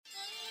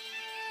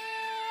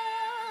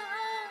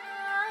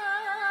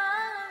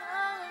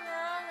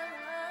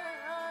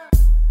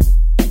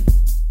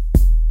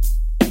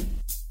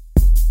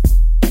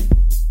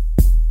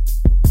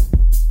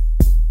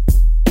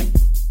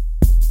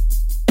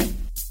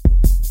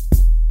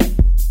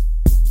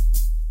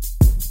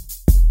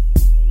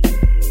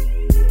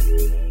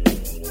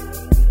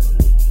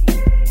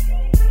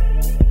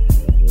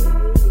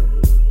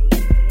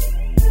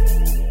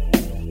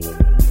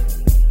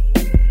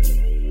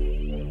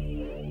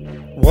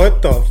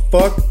What the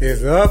fuck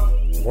is up,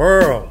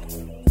 world?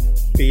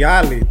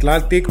 Tiali,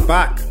 Tlaltic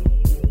back.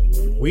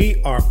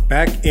 We are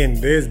back in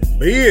this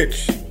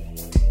bitch.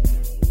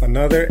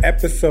 Another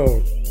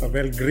episode of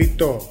El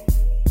Grito.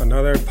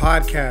 Another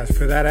podcast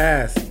for that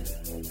ass.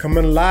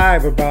 Coming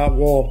live about,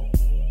 well,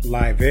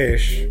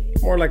 live-ish.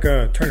 More like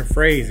a turn of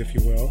phrase, if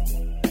you will.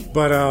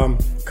 But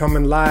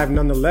coming live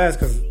nonetheless,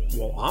 because,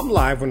 well, I'm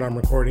live when I'm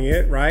recording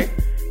it, right?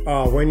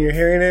 When you're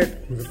hearing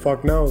it, who the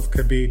fuck knows?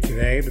 Could be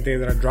today, the day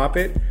that I drop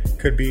it.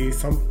 Could be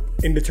some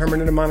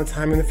indeterminate amount of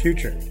time in the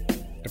future.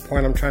 The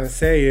point I'm trying to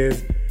say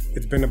is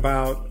it's been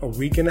about a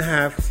week and a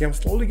half. See, I'm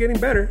slowly getting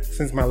better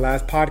since my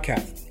last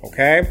podcast,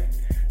 okay?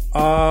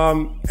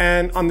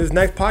 And on this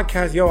next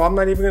podcast, I'm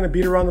not even going to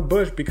beat around the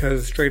bush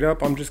because straight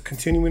up, I'm just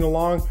continuing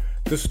along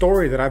the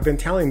story that I've been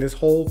telling this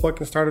whole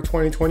fucking start of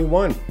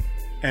 2021.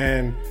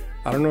 And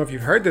I don't know if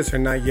you've heard this or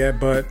not yet,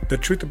 but the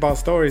truth about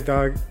stories,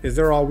 dog, is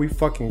they're all we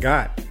fucking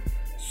got.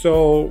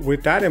 So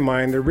with that in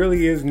mind, there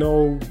really is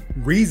no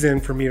reason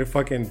for me to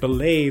fucking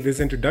belay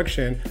this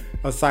introduction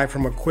aside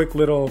from a quick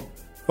little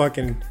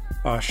fucking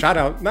shout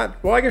out.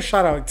 I guess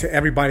shout out to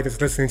everybody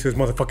that's listening to this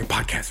motherfucking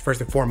podcast first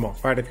and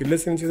foremost, right? If you're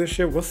listening to this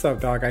shit, what's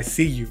up, dog? I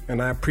see you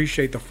and I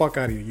appreciate the fuck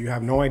out of you. You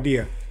have no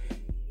idea.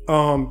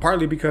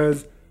 Partly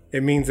because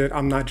it means that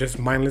I'm not just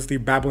mindlessly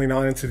babbling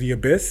on into the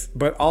abyss,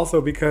 but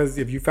also because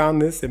if you found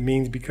this, it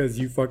means because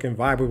you fucking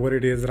vibe with what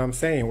it is that I'm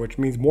saying, which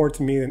means more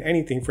to me than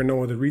anything for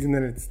no other reason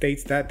than it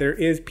states that there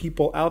are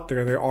people out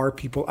there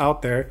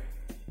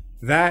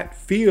that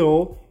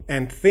feel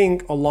and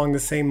think along the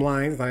same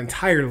lines, not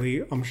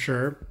entirely, I'm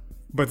sure,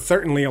 but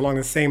certainly along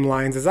the same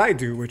lines as I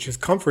do, which is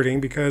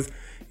comforting because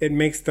it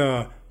makes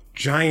the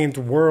giant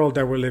world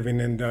that we're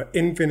living in, the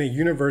infinite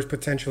universe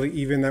potentially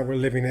even that we're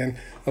living in,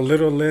 a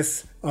little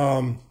less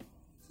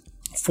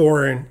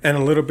foreign and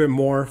a little bit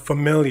more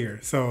familiar.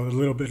 So a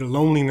little bit of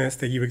loneliness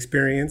that you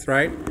experience,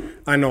 right?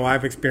 I know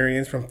I've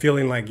experienced from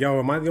feeling like,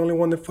 am I the only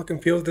one that fucking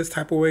feels this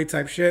type of way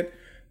type shit?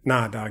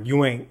 Nah, dog,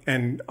 you ain't.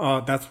 And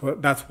that's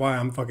why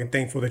I'm fucking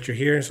thankful that you're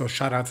here. And so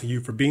shout out to you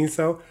for being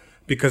so,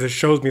 because it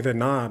shows me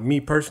that me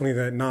personally,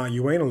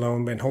 you ain't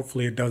alone. And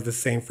hopefully it does the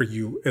same for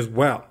you as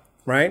well,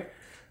 right?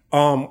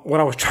 What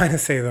I was trying to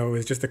say though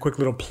is just a quick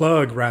little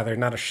plug, rather,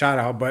 not a shout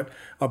out, but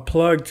a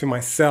plug to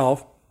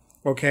myself.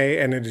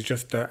 Okay, and it is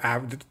just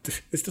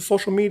it's the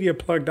social media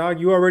plug,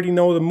 dog. You already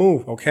know the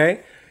move,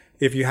 okay?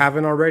 If you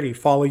haven't already,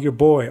 follow your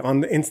boy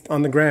on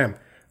the gram,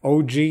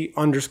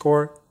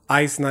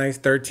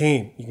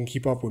 OG_IceNice13. You can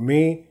keep up with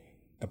me,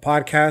 the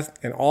podcast,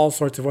 and all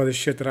sorts of other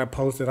shit that I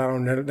post that I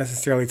don't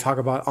necessarily talk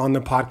about on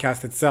the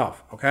podcast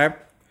itself, okay?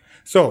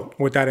 So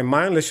with that in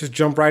mind, let's just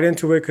jump right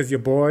into it because your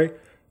boy,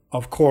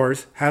 of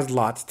course, has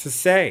lots to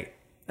say.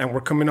 And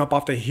we're coming up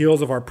off the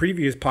heels of our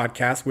previous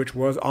podcast, which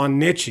was on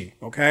Nietzsche,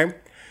 okay?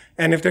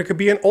 And if there could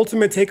be an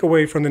ultimate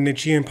takeaway from the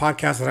Nietzschean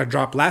podcast that I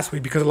dropped last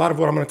week, because a lot of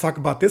what I'm going to talk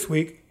about this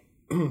week,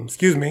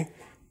 excuse me,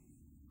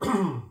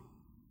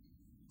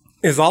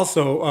 is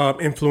also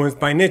influenced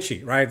by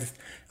Nietzsche, right?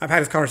 I've had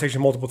this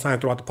conversation multiple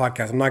times throughout the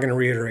podcast. I'm not going to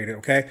reiterate it,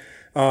 okay?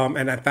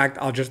 And in fact,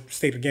 I'll just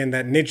state again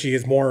that Nietzsche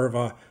is more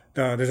of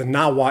there's a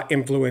Nawa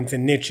influence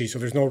in Nietzsche, so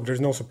there's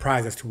no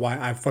surprise as to why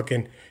I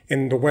fucking,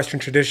 in the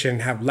Western tradition,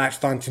 have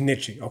latched on to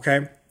Nietzsche,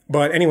 okay?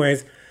 But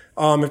anyways,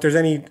 if there's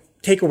any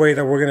takeaway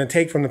that we're going to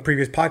take from the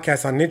previous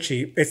podcast on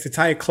Nietzsche, it's to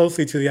tie it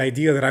closely to the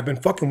idea that I've been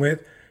fucking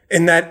with,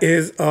 and that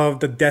is of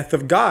the death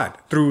of God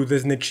through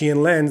this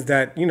Nietzschean lens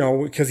that,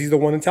 because he's the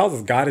one that tells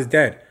us God is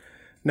dead.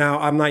 Now,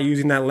 I'm not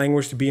using that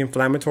language to be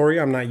inflammatory.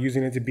 I'm not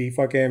using it to be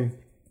fucking,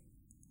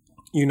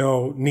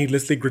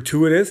 needlessly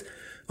gratuitous.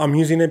 I'm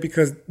using it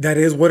because that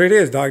is what it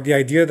is, dog. The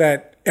idea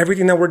that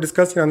everything that we're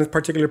discussing on this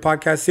particular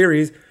podcast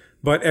series,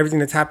 but everything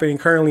that's happening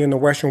currently in the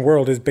Western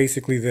world is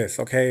basically this,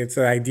 okay? It's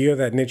the idea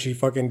that Nietzsche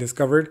fucking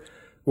discovered.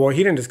 Well,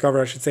 he didn't discover,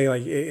 I should say,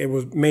 like it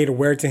was made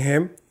aware to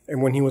him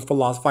and when he was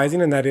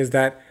philosophizing, and that is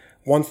that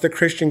once the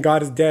Christian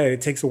God is dead, it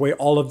takes away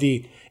all of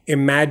the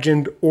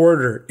imagined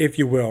order, if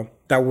you will,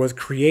 that was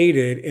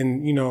created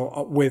in,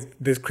 with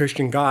this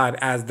Christian God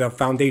as the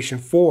foundation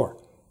for,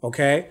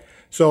 okay?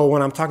 So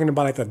when I'm talking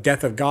about like the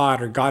death of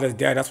God or God is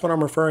dead, that's what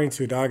I'm referring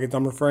to, dog.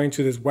 I'm referring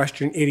to this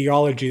Western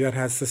ideology that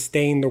has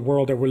sustained the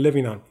world that we're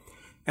living on.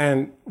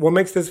 And what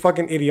makes this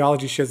fucking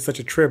ideology shit such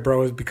a trip,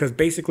 bro, is because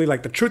basically,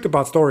 like, the truth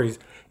about stories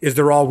is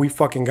they're all we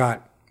fucking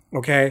got,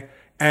 okay?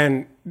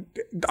 And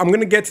I'm going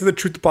to get to the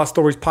Truth About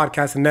Stories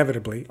podcast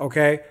inevitably,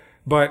 okay?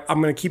 But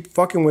I'm going to keep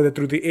fucking with it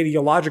through the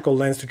ideological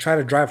lens to try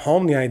to drive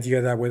home the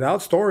idea that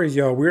without stories,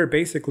 we're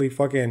basically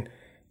fucking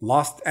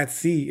lost at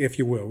sea, if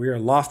you will. We are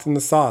lost in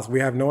the sauce. We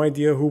have no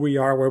idea who we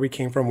are, where we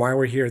came from, why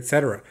we're here,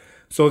 etc.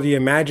 So the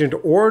imagined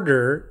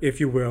order,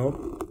 if you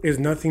will, is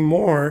nothing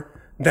more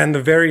than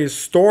the various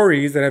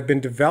stories that have been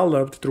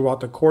developed throughout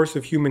the course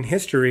of human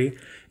history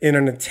in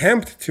an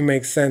attempt to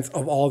make sense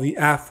of all the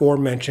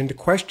aforementioned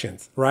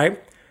questions,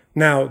 right?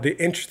 Now, the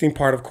interesting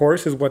part, of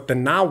course, is what the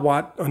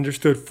Nawat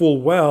understood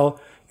full well,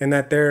 and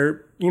that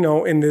there,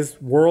 in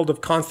this world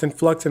of constant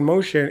flux and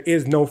motion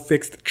is no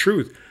fixed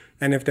truth.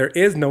 And if there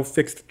is no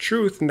fixed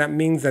truth, and that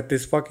means that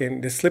this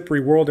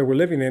slippery world that we're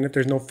living in, if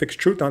there's no fixed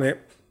truth on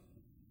it,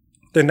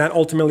 then that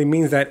ultimately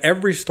means that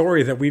every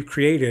story that we've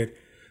created,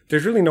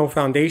 there's really no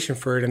foundation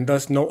for it, and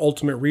thus no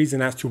ultimate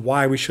reason as to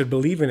why we should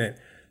believe in it,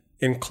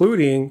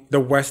 including the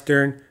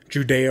Western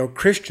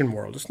Judeo-Christian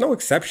world. It's no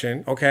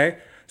exception, okay?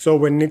 So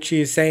when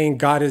Nietzsche is saying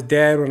God is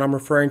dead, when I'm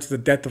referring to the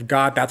death of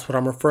God, that's what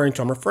I'm referring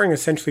to. I'm referring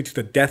essentially to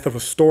the death of a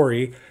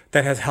story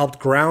that has helped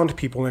ground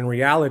people in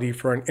reality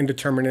for an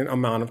indeterminate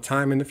amount of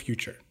time in the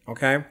future,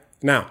 okay?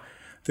 Now,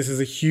 this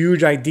is a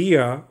huge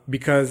idea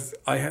because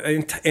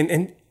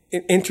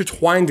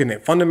intertwined in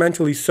it,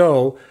 fundamentally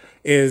so,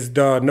 is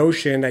the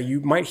notion that you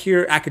might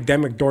hear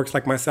academic dorks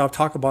like myself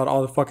talk about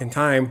all the fucking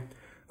time.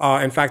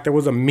 In fact, there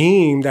was a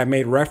meme that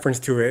made reference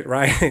to it,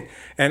 right?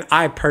 And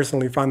I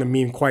personally found the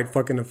meme quite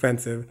fucking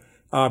offensive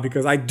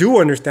because I do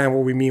understand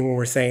what we mean when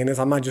we're saying this.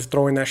 I'm not just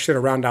throwing that shit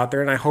around out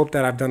there. And I hope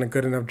that I've done a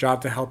good enough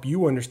job to help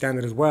you understand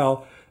it as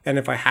well. And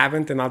if I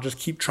haven't, then I'll just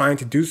keep trying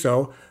to do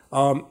so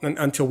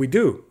until we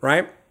do,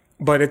 right?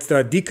 But it's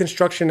the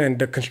deconstruction and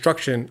the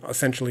construction,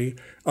 essentially,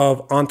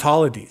 of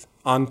ontologies.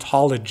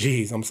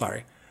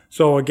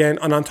 So again,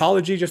 an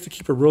ontology, just to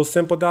keep it real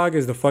simple, dog,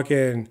 is the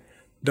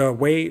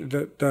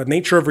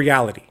nature of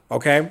reality,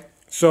 okay?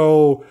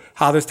 So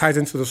how this ties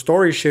into the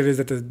story shit is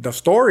that the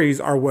stories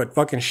are what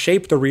fucking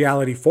shape the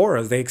reality for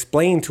us. They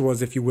explain to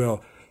us, if you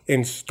will,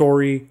 in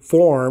story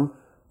form,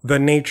 the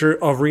nature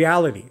of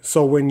reality.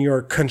 So when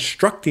you're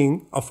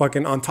constructing a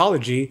fucking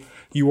ontology,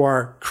 you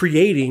are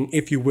creating,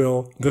 if you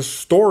will, the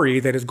story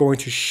that is going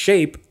to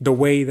shape the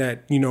way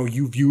that,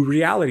 you view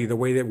reality, the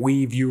way that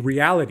we view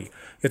reality.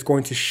 It's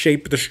going to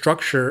shape the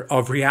structure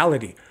of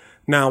reality.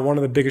 Now, one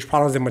of the biggest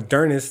problems that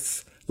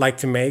modernists like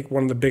to make,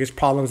 one of the biggest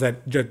problems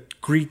that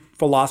Greek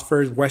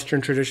philosophers, Western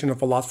tradition of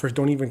philosophers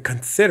don't even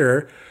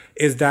consider,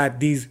 is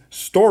that these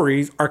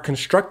stories are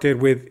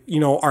constructed with,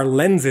 our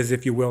lenses,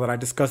 if you will, that I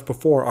discussed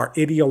before, our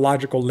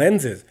ideological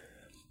lenses.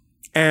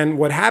 And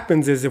what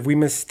happens is if we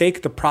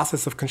mistake the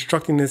process of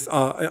constructing this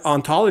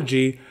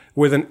ontology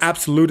with an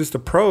absolutist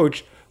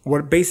approach,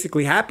 what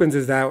basically happens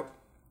is that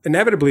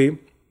inevitably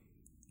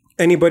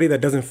anybody that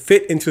doesn't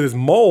fit into this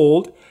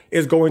mold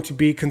is going to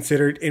be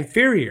considered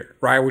inferior,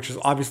 right? Which is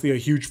obviously a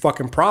huge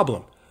fucking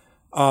problem.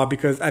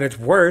 Because at its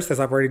worst, as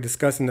I've already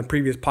discussed in the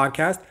previous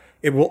podcast,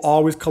 it will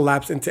always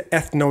collapse into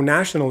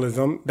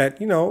ethno-nationalism that,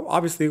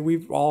 obviously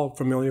we're all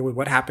familiar with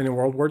what happened in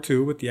World War II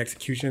with the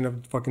execution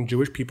of fucking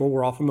Jewish people.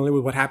 We're all familiar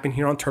with what happened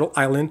here on Turtle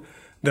Island,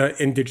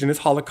 the indigenous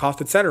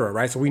Holocaust, etc.,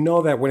 right? So we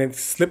know that when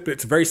it's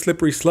a very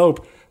slippery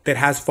slope that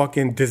has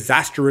fucking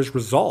disastrous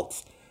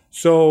results.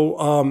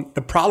 So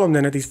the problem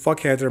then that these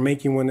fuckheads are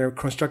making when they're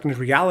constructing this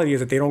reality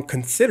is that they don't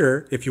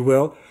consider, if you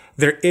will,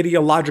 their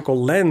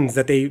ideological lens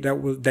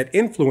that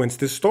influenced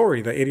this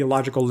story. The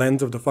ideological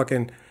lens of the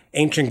fucking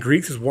ancient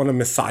Greeks is one of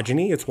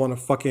misogyny. It's one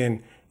of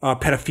fucking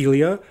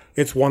pedophilia.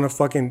 It's one of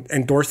fucking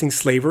endorsing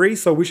slavery.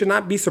 So we should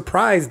not be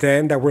surprised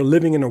then that we're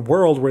living in a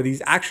world where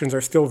these actions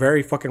are still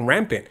very fucking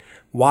rampant.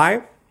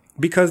 Why?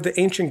 Because the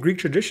ancient Greek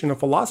tradition of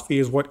philosophy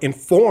is what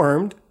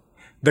informed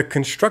the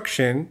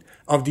construction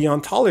of the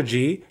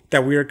ontology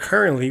that we are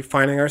currently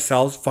finding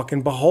ourselves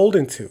fucking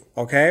beholden to,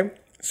 okay?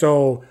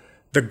 So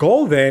the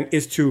goal then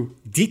is to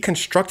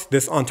deconstruct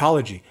this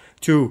ontology,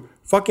 to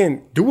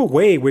fucking do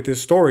away with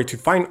this story, to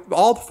find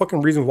all the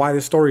fucking reasons why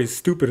this story is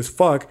stupid as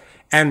fuck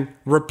and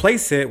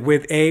replace it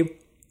with a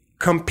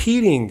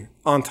competing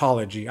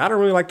ontology. I don't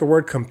really like the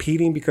word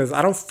competing because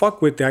I don't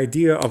fuck with the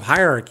idea of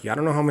hierarchy. I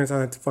don't know how many times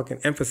I have to fucking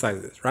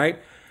emphasize this, right?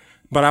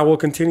 But I will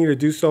continue to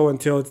do so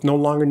until it's no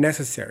longer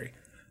necessary.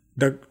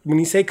 When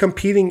you say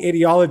competing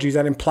ideologies,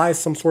 that implies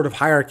some sort of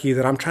hierarchy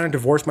that I'm trying to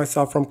divorce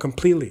myself from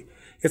completely.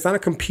 It's not a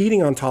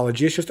competing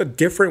ontology. It's just a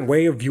different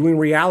way of viewing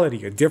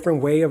reality, a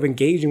different way of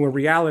engaging with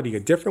reality, a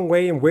different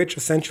way in which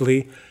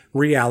essentially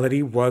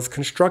reality was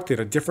constructed,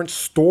 a different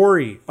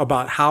story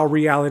about how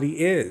reality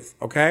is.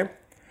 Okay.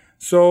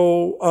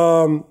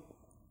 So,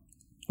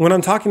 when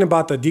I'm talking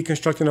about the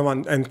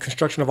deconstruction and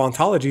construction of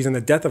ontologies and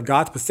the death of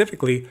God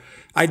specifically,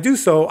 I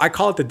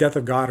call it the death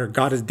of God or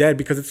God is dead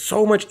because it's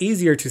so much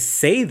easier to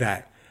say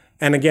that.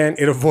 And again,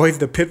 it avoids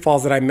the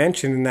pitfalls that I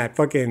mentioned in that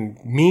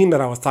fucking meme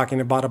that I was talking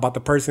about the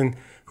person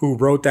who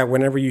wrote that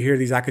whenever you hear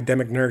these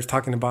academic nerds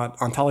talking about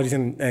ontologies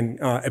and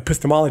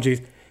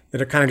epistemologies,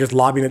 that are kind of just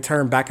lobbing the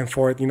term back and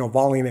forth,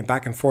 volleying it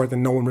back and forth,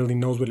 and no one really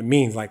knows what it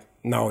means. Like,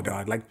 no,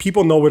 dog. Like,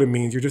 people know what it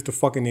means. You're just a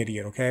fucking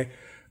idiot, okay?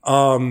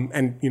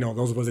 And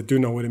those of us that do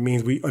know what it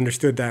means, we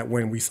understood that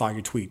when we saw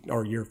your tweet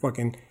or your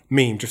fucking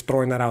meme. Just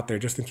throwing that out there,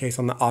 just in case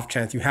on the off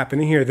chance you happen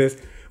to hear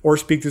this or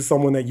speak to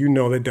someone that you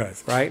know that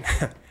does, right?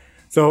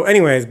 So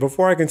anyways,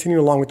 before I continue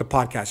along with the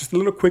podcast, just a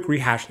little quick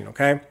rehashing,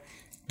 okay?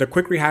 The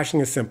quick rehashing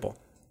is simple.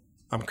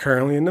 I'm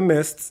currently in the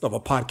midst of a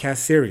podcast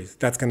series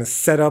that's going to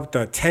set up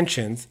the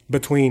tensions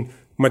between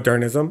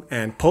modernism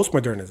and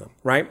postmodernism,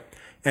 right?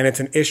 And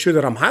it's an issue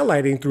that I'm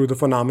highlighting through the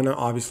phenomena,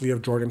 obviously,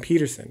 of Jordan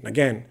Peterson.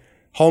 Again,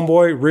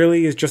 homeboy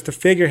really is just a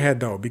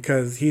figurehead, though,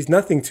 because he's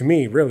nothing to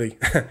me, really.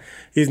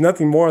 He's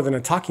nothing more than a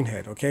talking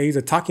head, okay? He's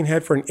a talking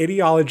head for an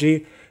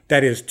ideology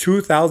that is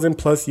 2,000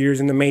 plus years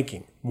in the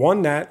making.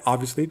 One that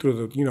obviously through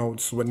the,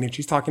 this is what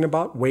Nietzsche's talking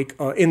about, wake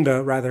of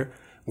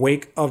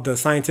the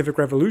scientific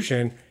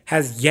revolution,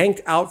 has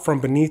yanked out from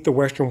beneath the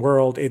Western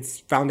world its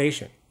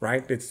foundation,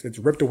 right? It's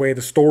ripped away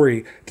the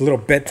story, the little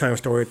bedtime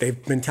story that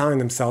they've been telling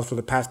themselves for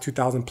the past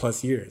 2,000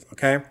 plus years,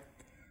 okay?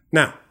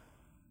 Now,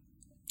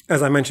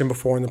 as I mentioned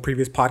before in the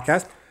previous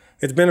podcast,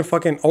 it's been a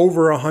fucking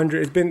over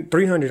 100, it's been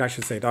 300, I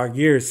should say,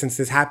 years since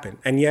this happened.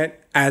 And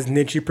yet, as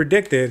Nietzsche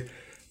predicted,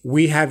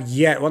 we have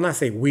yet, well, not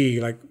say we,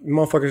 like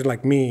motherfuckers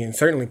like me, and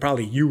certainly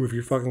probably you if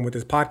you're fucking with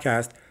this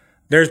podcast,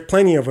 there's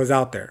plenty of us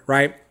out there,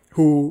 right?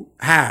 Who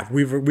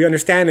we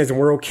understand this and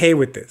we're okay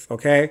with this,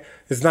 okay?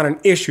 It's not an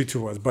issue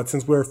to us, but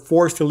since we're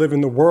forced to live in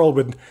the world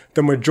with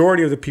the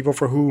majority of the people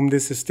for whom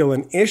this is still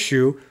an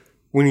issue,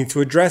 we need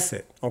to address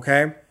it,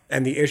 okay?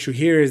 And the issue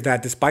here is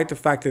that despite the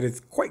fact that it's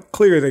quite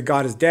clear that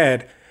God is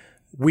dead,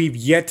 we've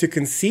yet to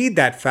concede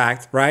that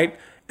fact, right?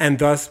 And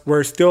thus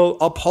we're still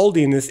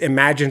upholding this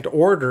imagined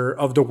order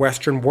of the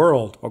Western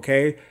world,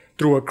 okay?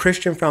 Through a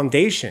Christian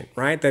foundation,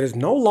 right? That is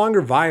no longer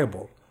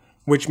viable,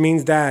 which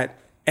means that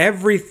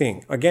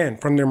everything, again,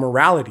 from their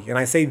morality, and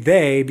I say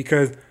they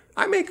because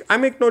I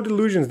make no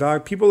delusions,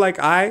 dog. People like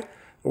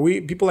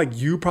people like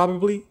you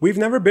probably, we've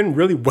never been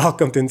really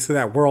welcomed into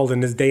that world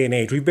in this day and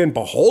age. We've been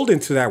beholden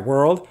to that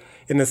world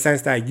in the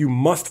sense that you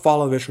must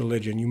follow this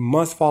religion, you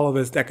must follow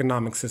this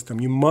economic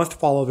system, you must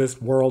follow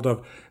this world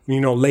of,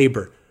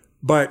 labor.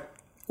 But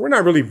we're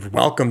not really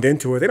welcomed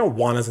into it. They don't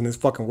want us in this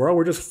fucking world.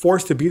 We're just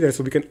forced to be there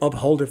so we can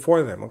uphold it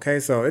for them. Okay,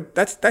 so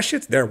that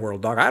shit's their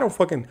world, dog.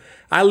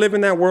 I live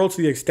in that world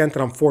to the extent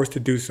that I'm forced to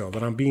do so,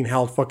 that I'm being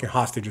held fucking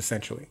hostage,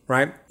 essentially,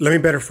 right? Let me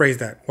better phrase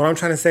that. What I'm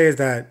trying to say is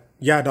that,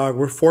 yeah, dog,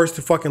 we're forced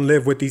to fucking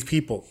live with these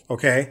people,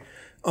 okay?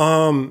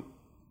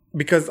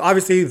 Because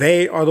obviously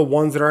they are the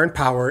ones that are in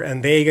power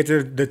and they get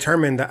to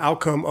determine the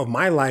outcome of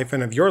my life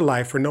and of your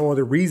life for no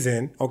other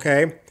reason,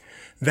 okay,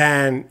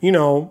 than,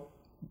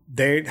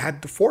 they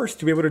had the force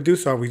to be able to do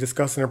so. We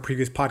discussed in our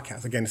previous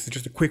podcast. Again, this is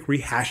just a quick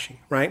rehashing,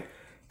 right?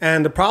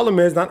 And the problem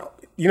is not,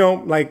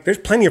 there's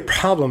plenty of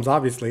problems,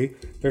 obviously.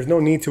 There's no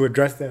need to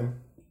address them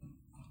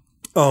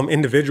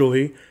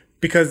individually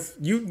because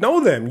you know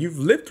them. You've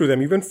lived through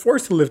them. You've been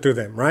forced to live through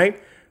them, right?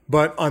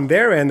 But on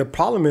their end, the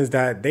problem is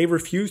that they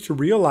refuse to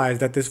realize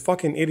that this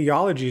fucking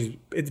ideology,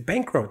 it's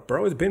bankrupt,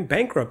 bro. It's been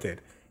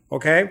bankrupted,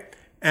 okay?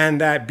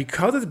 And that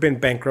because it's been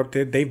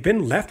bankrupted, they've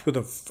been left with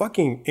a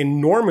fucking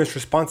enormous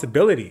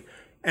responsibility.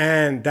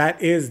 And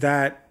that is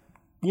that,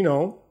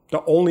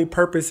 the only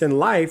purpose in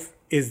life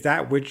is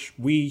that which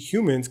we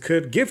humans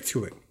could give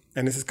to it.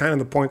 And this is kind of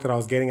the point that I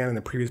was getting at in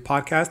the previous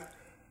podcast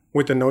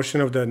with the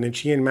notion of the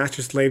Nietzschean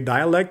master-slave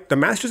dialect. The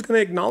master's going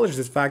to acknowledge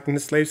this fact and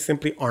the slaves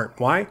simply aren't.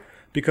 Why?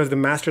 Because the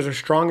masters are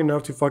strong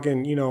enough to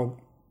fucking,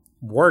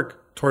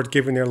 work towards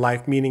giving their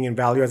life meaning and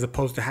value as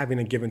opposed to having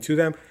it given to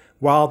them,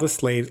 while the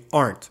slaves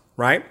aren't,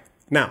 right?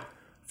 Now,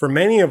 for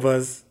many of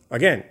us,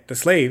 again, the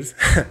slaves,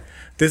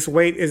 this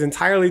weight is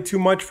entirely too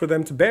much for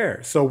them to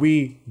bear. So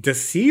we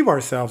deceive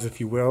ourselves, if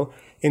you will,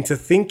 into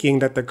thinking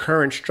that the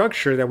current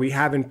structure that we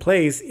have in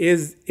place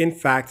is, in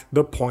fact,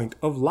 the point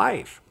of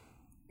life.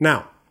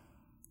 Now,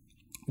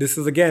 this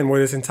is, again, where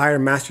this entire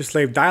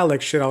master-slave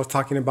dialect shit I was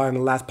talking about in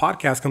the last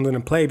podcast comes into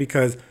play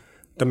because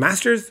the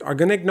masters are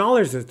going to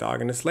acknowledge this,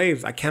 dog, and the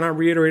slaves, I cannot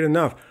reiterate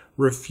enough,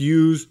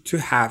 refuse to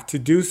have to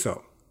do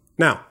so.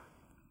 Now,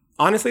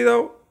 honestly,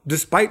 though,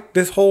 despite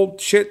this whole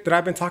shit that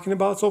I've been talking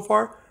about so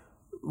far,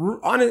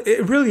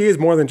 it really is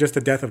more than just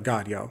the death of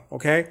God, yo,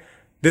 okay?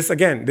 This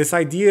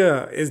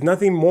idea is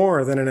nothing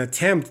more than an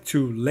attempt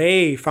to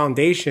lay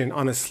foundation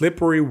on a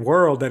slippery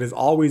world that is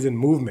always in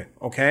movement,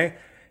 okay?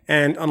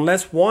 And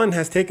unless one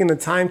has taken the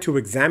time to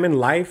examine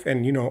life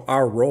and,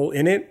 our role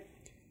in it,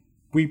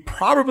 we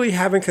probably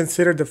haven't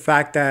considered the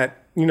fact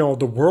that,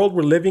 the world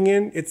we're living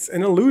in, it's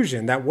an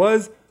illusion that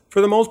was,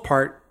 for the most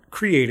part,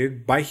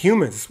 created by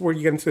humans. This is where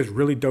you get into this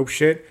really dope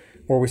shit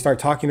where we start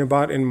talking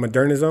about in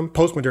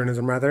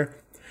postmodernism rather,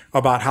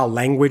 about how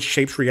language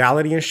shapes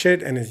reality and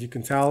shit. And as you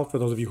can tell, for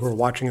those of you who are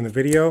watching in the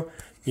video,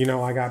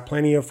 I got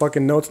plenty of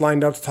fucking notes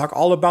lined up to talk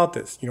all about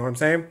this. You know what I'm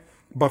saying?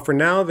 But for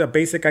now, the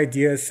basic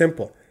idea is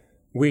simple.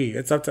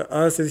 It's up to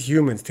us as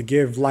humans to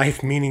give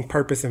life meaning,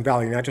 purpose, and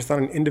value, not just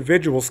on an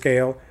individual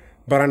scale,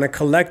 but on a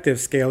collective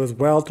scale as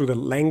well through the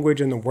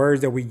language and the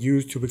words that we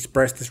use to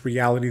express this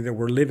reality that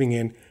we're living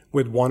in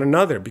with one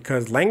another,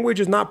 because language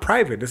is not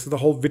private. This is the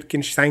whole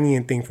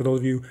Wittgensteinian thing for those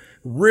of you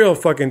real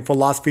fucking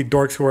philosophy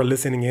dorks who are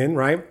listening in,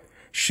 right?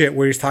 Shit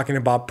where he's talking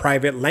about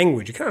private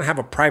language. You cannot have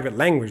a private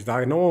language,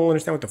 dog. No one will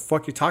understand what the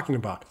fuck you're talking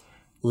about.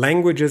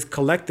 Language is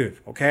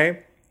collective,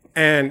 okay?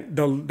 And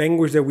the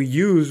language that we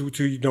use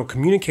to,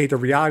 communicate the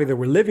reality that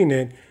we're living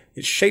in,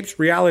 it shapes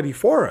reality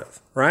for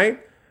us, right?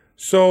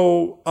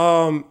 So,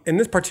 in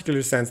this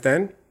particular sense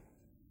then,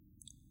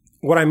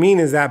 what I mean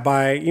is that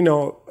by,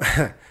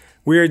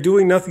 we are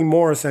doing nothing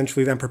more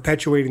essentially than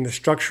perpetuating the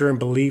structure and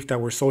belief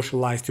that we're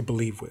socialized to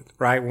believe with,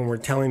 right? When we're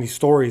telling these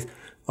stories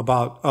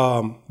about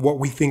what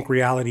we think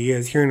reality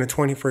is here in the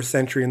 21st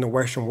century in the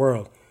Western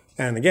world.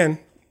 And again,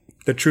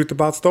 the truth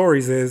about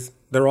stories is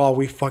They're all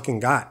we fucking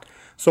got.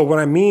 So what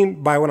I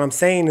mean by what I'm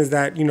saying is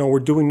that, we're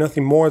doing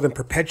nothing more than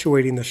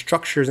perpetuating the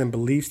structures and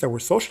beliefs that we're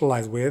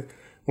socialized with.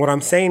 What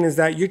I'm saying is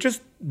that you're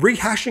just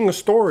rehashing a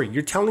story.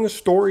 You're telling a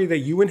story that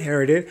you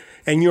inherited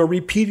and you're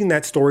repeating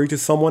that story to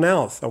someone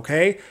else,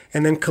 okay?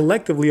 And then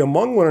collectively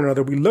among one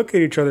another, we look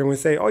at each other and we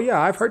say, oh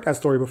yeah, I've heard that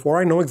story before.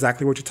 I know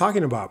exactly what you're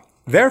talking about.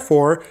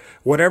 Therefore,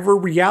 whatever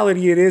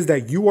reality it is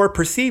that you are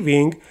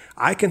perceiving,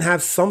 I can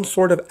have some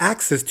sort of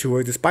access to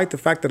it, despite the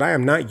fact that I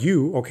am not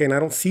you, okay? And I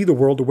don't see the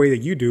world the way that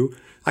you do.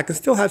 I can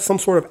still have some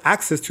sort of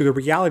access to the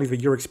reality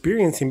that you're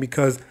experiencing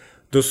because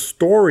the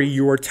story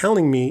you are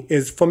telling me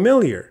is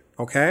familiar.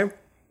 Okay?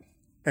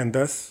 And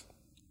thus,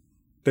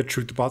 the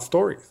truth about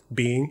stories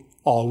being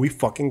all we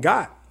fucking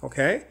got.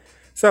 Okay?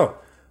 So,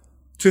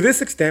 to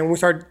this extent, when we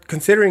start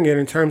considering it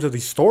in terms of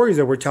these stories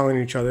that we're telling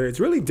each other,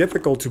 it's really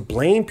difficult to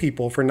blame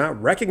people for not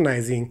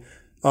recognizing,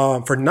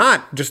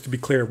 just to be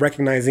clear,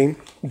 recognizing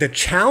the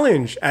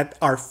challenge at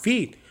our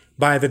feet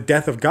by the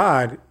death of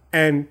God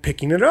and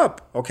picking it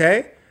up.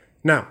 Okay?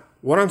 Now,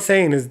 what I'm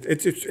saying is,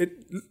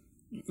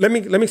 let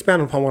me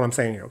expand upon what I'm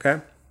saying here.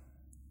 Okay?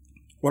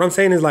 What I'm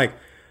saying is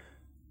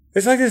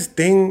it's like this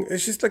thing,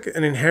 it's just like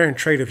an inherent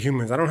trait of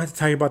humans. I don't have to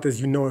tell you about this.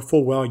 You know it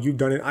full well. You've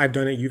done it. I've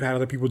done it. You've had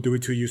other people do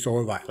it to you. So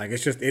have I.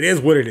 It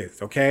is what it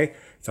is. Okay.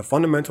 It's a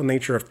fundamental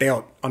nature of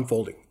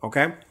unfolding.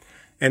 Okay.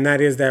 And that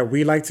is that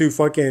we like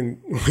to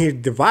we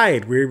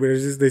divide.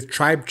 There's just this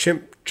tribe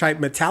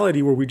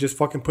mentality where we just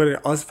fucking put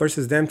it us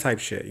versus them type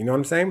shit. You know what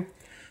I'm saying?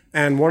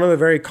 And one of the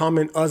very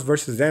common us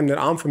versus them that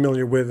I'm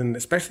familiar with, and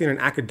especially in an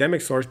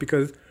academic source,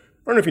 because I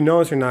don't know if you know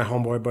this or not,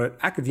 homeboy, but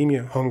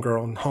academia,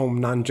 homegirl, and home,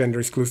 non-gender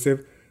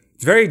exclusive.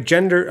 It's very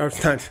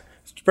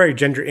it's very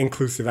gender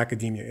inclusive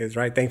academia is,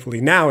 right?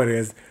 Thankfully now it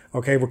is,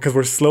 okay? Because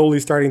we're slowly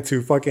starting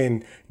to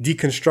fucking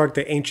deconstruct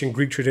the ancient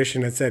Greek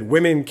tradition that said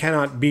women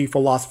cannot be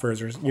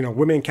philosophers or,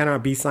 women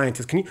cannot be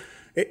scientists.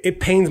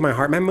 It pains my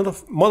heart. Man,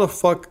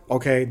 motherfuck,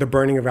 okay, the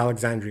burning of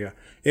Alexandria.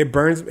 It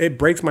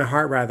breaks my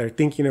heart rather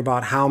thinking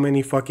about how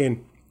many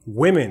fucking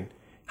women,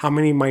 how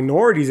many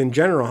minorities in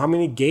general, how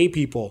many gay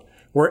people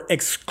were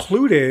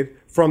excluded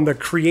from the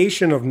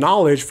creation of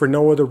knowledge for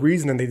no other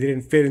reason than they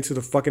didn't fit into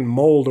the fucking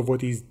mold of what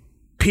these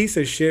piece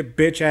of shit,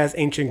 bitch ass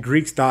ancient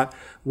Greeks thought,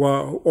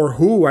 or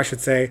who I should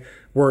say,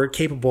 were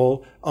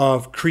capable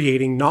of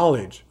creating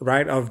knowledge,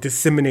 right? Of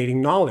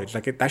disseminating knowledge.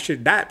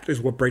 That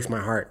is what breaks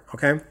my heart.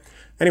 Okay.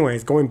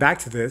 Anyways, going back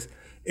to this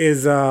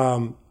is,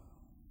 in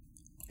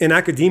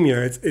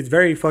academia, it's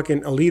very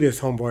fucking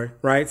elitist, homeboy,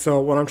 right? So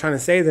what I'm trying to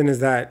say then is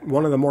that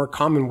one of the more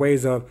common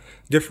ways of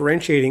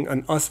differentiating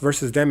an us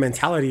versus them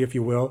mentality, if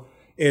you will,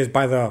 is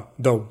by the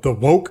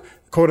woke,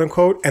 quote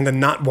unquote, and the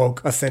not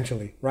woke,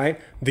 essentially,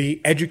 right?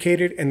 The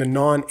educated and the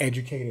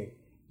non-educated.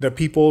 The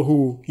people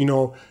who,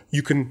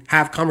 you can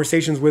have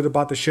conversations with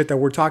about the shit that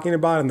we're talking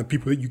about and the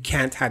people that you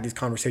can't have these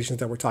conversations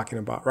that we're talking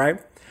about, right?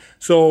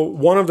 So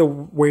one of the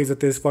ways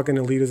that this fucking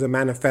elitism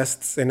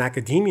manifests in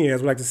academia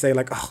is we like to say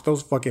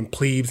those fucking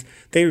plebes,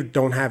 they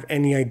don't have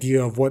any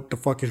idea of what the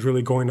fuck is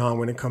really going on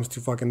when it comes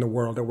to fucking the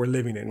world that we're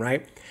living in,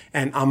 right?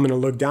 And I'm going to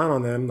look down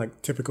on them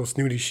like typical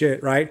snooty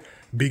shit, right?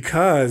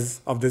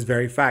 Because of this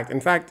very fact. In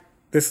fact,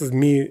 this is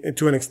me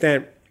to an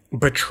extent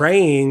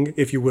betraying,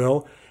 if you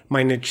will,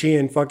 my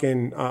Nietzschean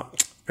fucking,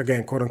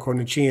 again, quote unquote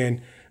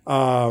Nietzschean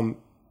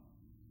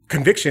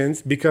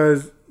convictions,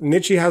 because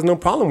Nietzsche has no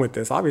problem with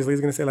this. Obviously, he's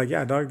going to say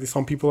yeah, dog,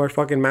 some people are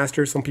fucking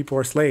masters, some people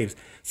are slaves,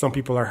 some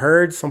people are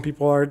herds, some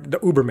people are the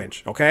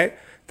Ubermensch, okay?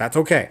 That's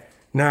okay.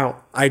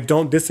 Now, I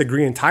don't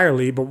disagree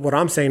entirely, but what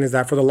I'm saying is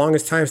that for the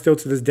longest time, still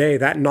to this day,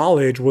 that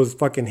knowledge was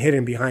fucking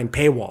hidden behind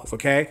paywalls,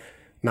 okay?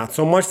 Not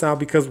so much now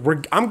because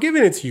I'm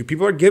giving it to you.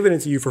 People are giving it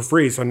to you for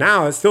free. So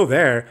now it's still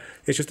there.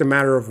 It's just a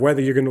matter of whether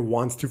you're going to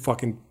want to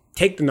fucking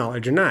take the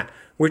knowledge or not,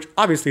 which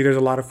obviously there's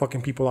a lot of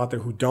fucking people out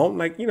there who don't,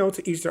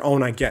 to each their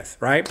own, I guess,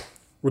 right?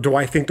 Well, do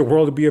I think the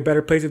world would be a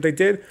better place if they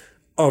did?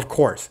 Of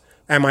course.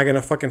 Am I going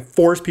to fucking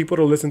force people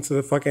to listen to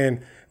the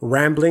fucking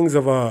ramblings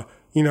of a,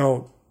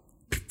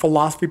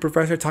 philosophy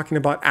professor talking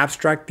about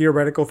abstract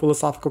theoretical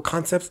philosophical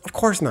concepts? Of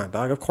course not,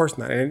 dog. Of course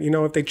not. And,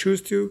 if they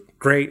choose to,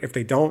 great. If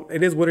they don't,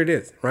 it is what it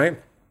is, right?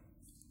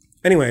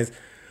 Anyways,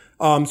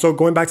 so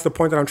going back to the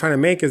point that I'm trying to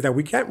make is that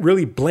we can't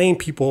really blame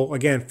people,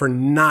 again, for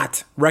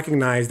not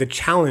recognize the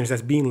challenge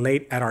that's being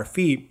laid at our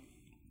feet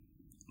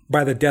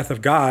by the death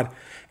of God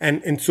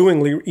and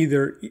ensuingly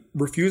either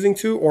refusing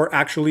to or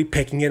actually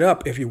picking it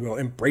up, if you will,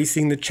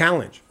 embracing the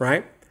challenge,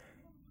 right?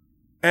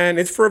 And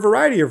it's for a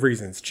variety of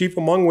reasons, chief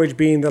among which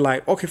being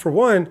that okay, for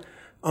one,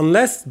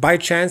 unless by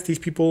chance these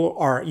people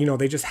are,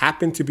 they just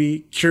happen to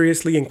be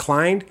curiously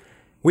inclined,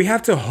 we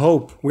have to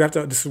hope.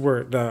 This is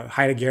where the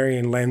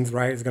Heideggerian lens,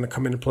 right, is going to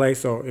come into play.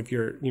 So if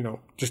you're,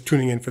 just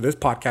tuning in for this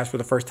podcast for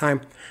the first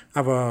time, I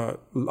have a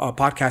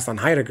podcast on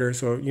Heidegger.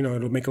 So,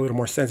 it'll make a little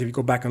more sense if you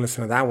go back and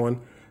listen to that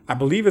one. I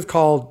believe it's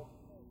called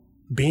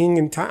Being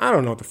in Time. I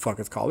don't know what the fuck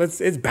it's called.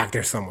 It's back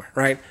there somewhere,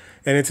 right?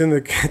 And it's in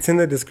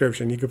the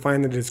description. You can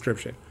find the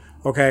description.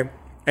 Okay.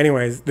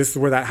 Anyways, this is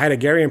where that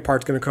Heideggerian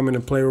part's going to come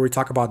into play, where we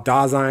talk about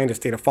Dasein, the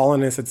state of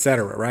fallenness,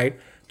 etc., right?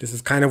 This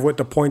is kind of what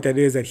the point that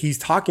is that he's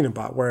talking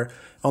about, where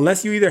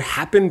unless you either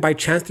happen by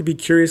chance to be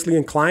curiously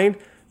inclined,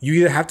 you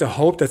either have to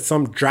hope that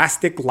some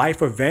drastic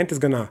life event is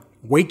going to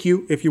wake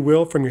you, if you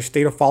will, from your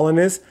state of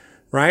fallenness,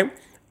 right?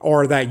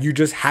 Or that you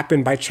just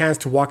happen by chance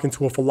to walk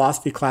into a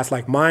philosophy class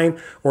like mine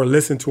or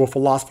listen to a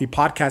philosophy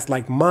podcast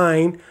like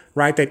mine,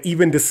 right? That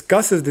even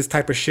discusses this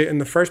type of shit in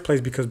the first place,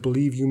 because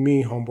believe you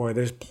me, homeboy,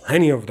 there's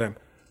plenty of them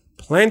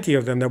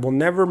that will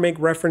never make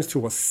reference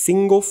to a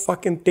single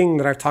fucking thing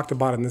that I've talked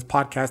about in this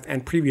podcast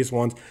and previous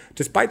ones,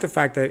 despite the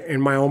fact that in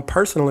my own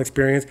personal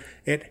experience,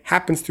 it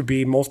happens to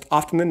be most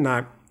often than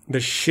not the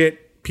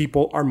shit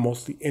people are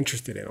mostly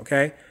interested in,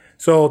 okay?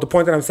 So the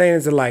point that I'm saying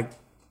is that like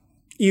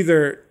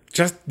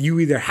you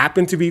either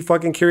happen to be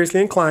fucking curiously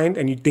inclined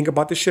and you think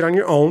about this shit on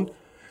your own,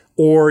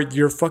 or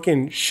you're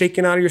fucking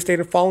shaken out of your state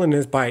of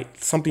fallenness by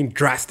something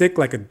drastic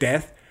like a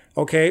death,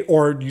 okay?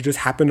 Or you just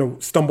happen to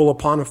stumble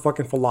upon a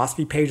fucking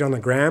philosophy page on the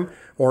gram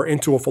or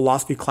into a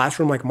philosophy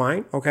classroom like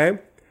mine, okay?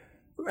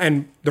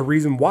 And the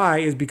reason why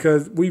is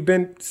because we've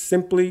been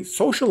simply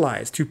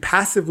socialized to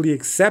passively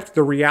accept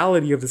the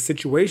reality of the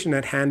situation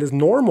at hand as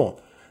normal.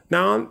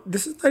 Now,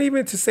 this is not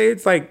even to say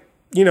it's like,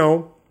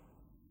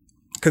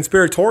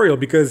 conspiratorial,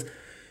 because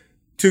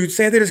to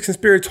say that it's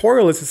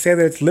conspiratorial is to say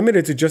that it's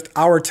limited to just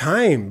our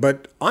time.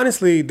 But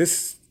honestly,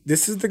 this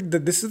is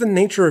the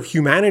nature of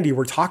humanity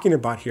we're talking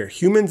about here.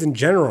 Humans in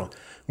general,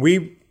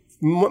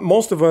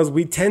 most of us,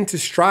 we tend to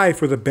strive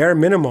for the bare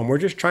minimum. We're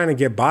just trying to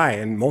get by,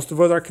 and most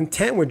of us are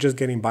content with just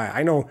getting by.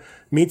 I know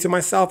me to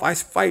myself, I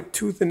fight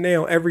tooth and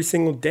nail every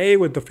single day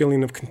with the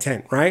feeling of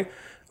content, right?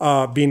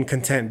 Being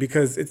content,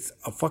 because it's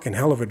a fucking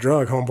hell of a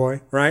drug,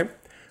 homeboy, right?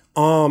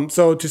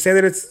 So to say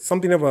that it's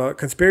something of a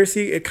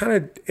conspiracy,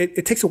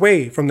 it takes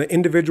away from the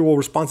individual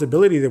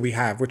responsibility that we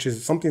have, which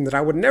is something that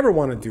I would never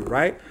want to do,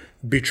 right?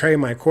 Betray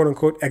my quote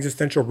unquote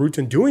existential roots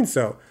in doing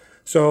so.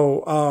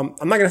 So,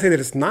 I'm not going to say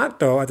that it's not,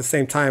 though, at the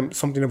same time,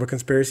 something of a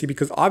conspiracy,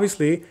 because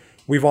obviously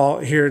we've all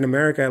here in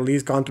America, at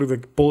least, gone through the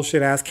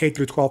bullshit ass K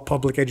through 12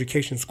 public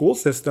education school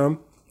system.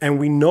 And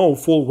we know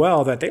full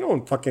well that they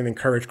don't fucking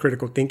encourage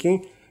critical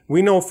thinking.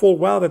 We know full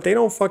well that they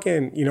don't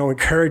fucking,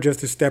 encourage us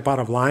to step out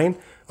of line.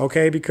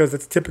 Okay, because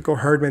it's typical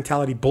herd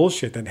mentality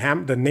bullshit.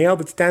 That the nail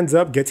that stands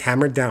up gets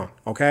hammered down.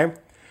 Okay,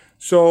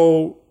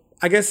 so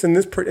I guess in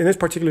this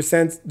particular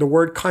sense, the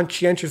word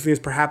conscientiously is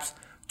perhaps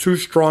too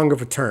strong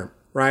of a term,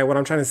 right? What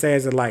I'm trying to say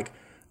is that, like,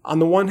 on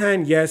the one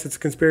hand, yes, it's a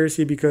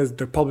conspiracy because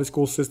the public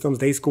school systems,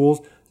 day schools,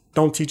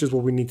 don't teach us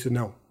what we need to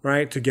know,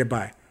 right, to get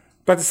by.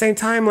 But at the same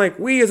time, like,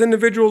 we as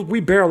individuals,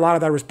 we bear a lot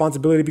of that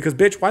responsibility, because,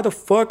 bitch, why the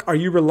fuck are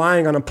you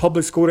relying on a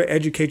public school to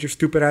educate your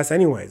stupid ass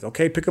anyways?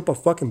 Okay, pick up a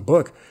fucking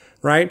book.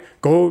 Right?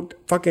 Go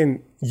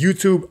fucking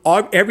YouTube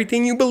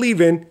everything you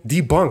believe in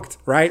debunked,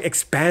 right?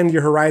 Expand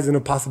your horizon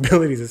of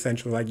possibilities,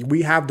 essentially. Like,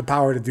 we have the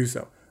power to do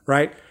so,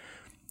 right?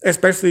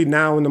 Especially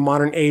now in the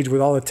modern age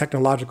with all the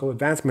technological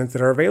advancements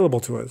that are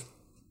available to us.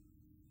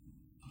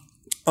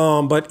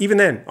 But even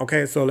then,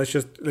 okay, so let's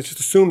just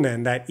assume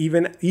then that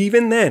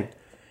even then,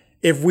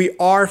 if we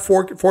are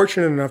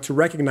fortunate enough to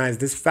recognize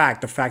this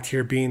fact, the fact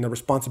here being the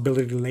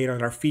responsibility laid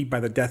at our feet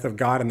by the death of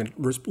God, and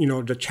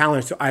the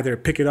challenge to either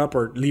pick it up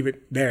or leave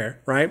it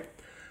there, right?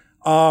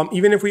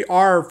 Even if we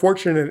are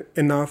fortunate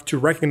enough to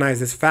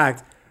recognize this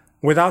fact,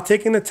 without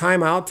taking the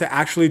time out to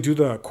actually do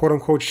the quote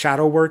unquote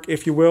shadow work,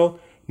 if you will,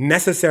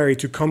 necessary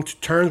to come to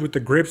terms with the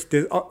grips,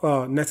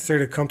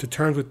 necessary to come to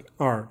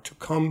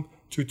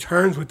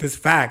terms with this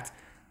fact,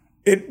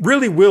 it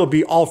really will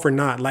be all for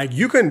naught. Like,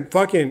 you can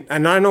fucking,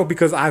 and I know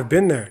because I've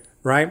been there,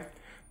 right?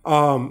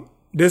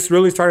 This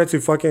really started to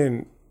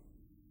fucking,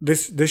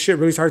 this shit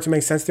really started to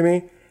make sense to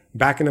me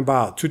back in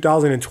about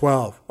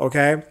 2012,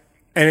 okay?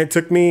 And it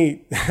took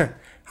me,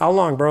 how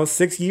long, bro?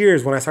 6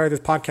 years when I started this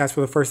podcast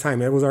for the first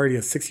time. It was already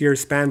a 6-year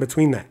span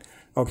between that,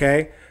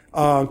 okay?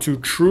 To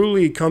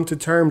truly come to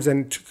terms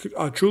and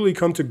to truly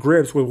come to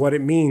grips with what it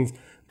means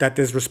that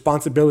this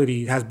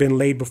responsibility has been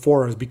laid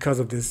before us because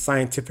of this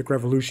scientific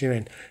revolution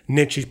and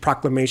Nietzsche's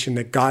proclamation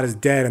that God is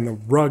dead and the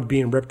rug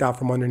being ripped out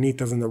from underneath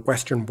us in the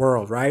Western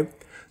world, right?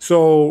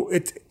 So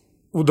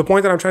the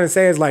point that I'm trying to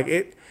say is,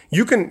 like,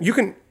 you can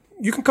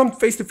come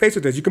face to face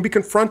with this. You can be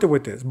confronted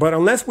with this. But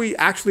unless we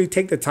actually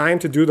take the time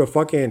to do the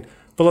fucking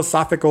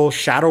philosophical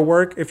shadow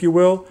work, if you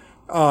will,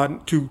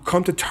 to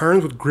come to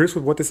terms with grips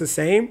with what this is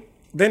saying,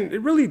 then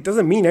it really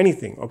doesn't mean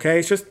anything,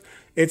 okay?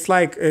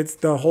 It's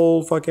the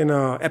whole fucking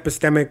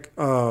epistemic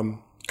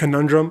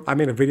conundrum. I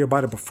made a video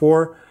about it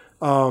before.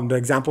 The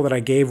example that I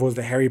gave was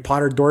the Harry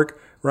Potter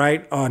dork,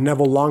 right?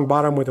 Neville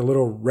Longbottom with the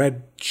little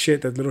red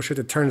shit, the little shit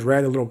that turns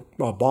red, the little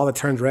ball that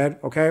turns red,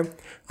 okay?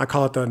 I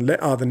call it the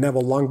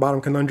Neville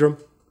Longbottom conundrum.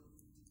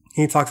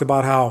 He talks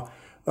about how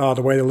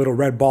the way the little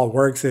red ball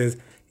works is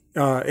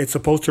it's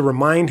supposed to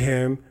remind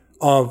him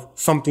of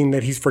something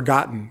that he's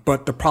forgotten.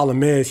 But the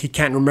problem is he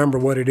can't remember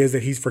what it is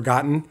that he's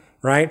forgotten,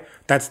 right?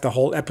 That's the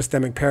whole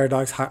epistemic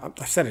paradox. I've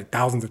said it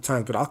thousands of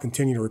times, but I'll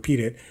continue to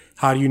repeat it.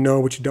 How do you know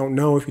what you don't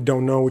know if you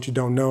don't know what you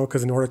don't know?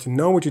 Because in order to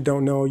know what you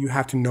don't know, you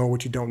have to know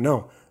what you don't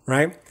know,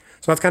 right?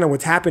 So that's kind of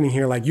what's happening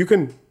here. Like, you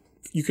can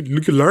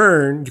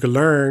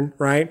learn,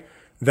 right?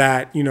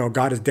 that,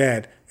 God is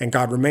dead and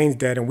God remains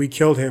dead and we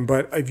killed him.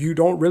 But if you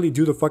don't really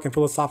do the fucking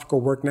philosophical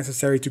work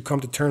necessary to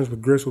come to terms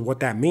with grips with what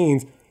that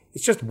means,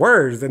 it's just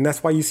words. And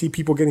that's why you see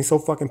people getting so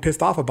fucking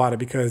pissed off about it,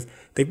 because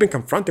they've been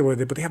confronted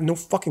with it, but they have no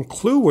fucking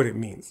clue what it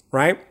means,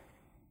 right?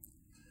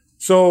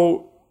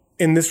 So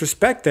in this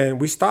respect, then,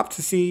 we stop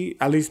to see,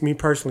 at least me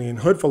personally, in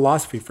hood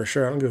philosophy for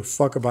sure. I don't give a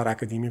fuck about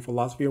academia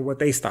philosophy or what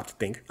they stop to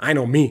think. I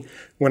know me.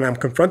 When I'm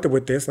confronted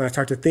with this and I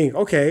start to think,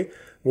 okay,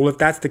 well, if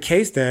that's the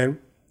case, then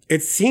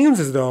it seems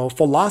as though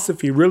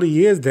philosophy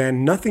really is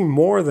then nothing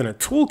more than a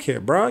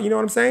toolkit, bro. You know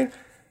what I'm saying?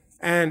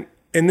 And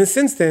in this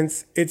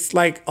instance, it's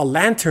like a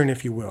lantern,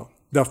 if you will.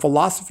 The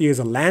philosophy is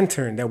a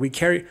lantern that we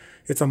carry.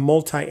 It's a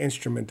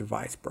multi-instrument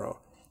device, bro.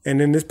 And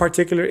in this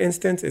particular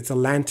instance, it's a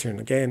lantern,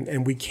 again.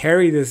 And we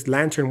carry this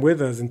lantern with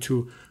us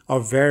into a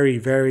very,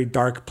 very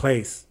dark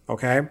place,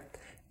 okay?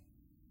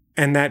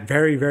 And that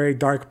very, very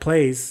dark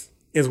place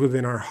is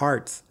within our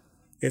hearts.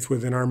 It's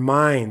within our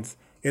minds.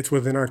 It's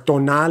within our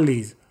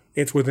tonales.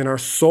 It's within our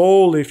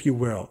soul, if you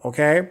will,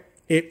 okay?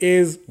 It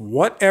is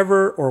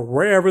whatever or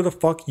wherever the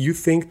fuck you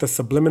think the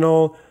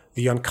subliminal,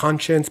 the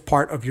unconscious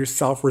part of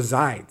yourself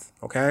resides,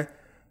 okay?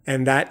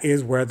 And that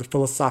is where the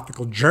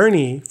philosophical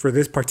journey for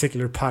this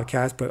particular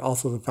podcast, but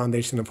also the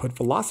foundation of hood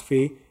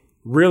philosophy,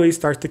 really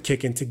starts to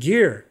kick into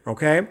gear,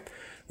 okay?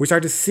 We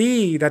start to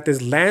see that this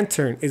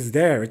lantern is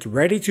there. It's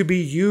ready to be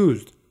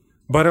used.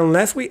 But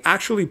unless we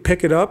actually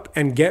pick it up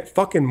and get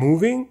fucking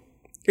moving,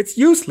 it's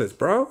useless,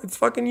 bro. It's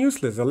fucking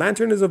useless. The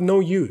lantern is of no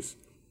use.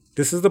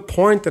 This is the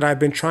point that I've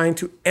been trying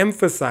to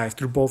emphasize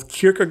through both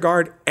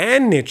Kierkegaard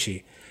and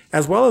Nietzsche,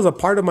 as well as a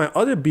part of my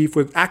other beef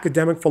with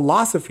academic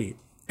philosophy.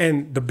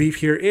 And the beef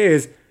here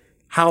is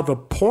how the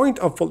point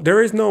of,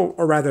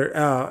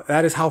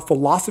 that is how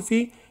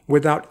philosophy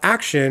without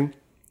action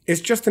is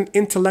just an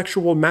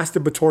intellectual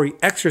masturbatory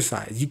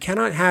exercise. You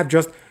cannot have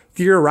just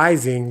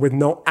theorizing with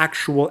no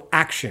actual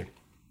action.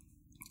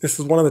 This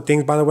is one of the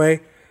things, by the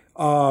way,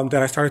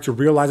 that I started to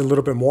realize a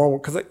little bit more.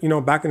 Because,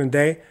 back in the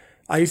day,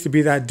 I used to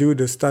be that dude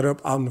that stood up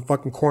out in the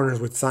fucking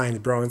corners with signs,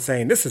 bro, and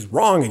saying, this is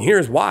wrong and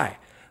here's why.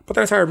 But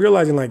then I started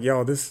realizing, like,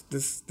 yo, this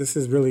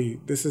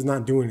is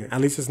not doing it. At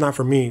least it's not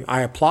for me.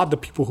 I applaud the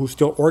people who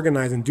still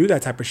organize and do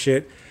that type of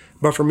shit.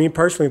 But for me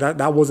personally,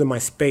 that wasn't my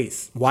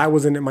space. Why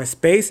wasn't it my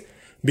space?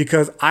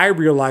 Because I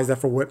realized that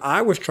for what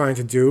I was trying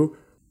to do,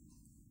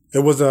 it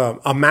was a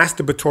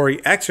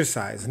masturbatory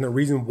exercise. And the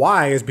reason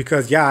why is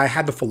because, I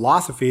had the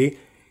philosophy,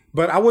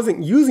 but I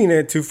wasn't using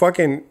it to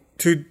fucking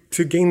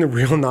to gain the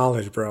real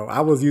knowledge, bro. I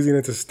was using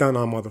it to stun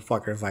on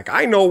motherfuckers. Like,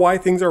 I know why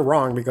things are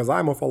wrong because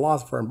I'm a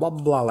philosopher and blah,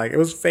 blah, blah. Like, it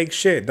was fake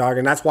shit, dog.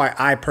 And that's why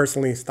I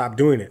personally stopped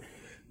doing it.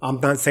 I'm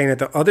not saying that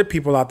the other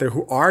people out there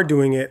who are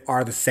doing it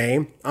are the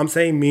same. I'm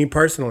saying me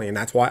personally. And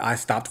that's why I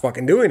stopped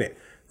fucking doing it,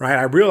 right?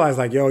 I realized,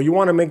 like, yo, you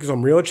want to make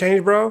some real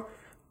change, bro?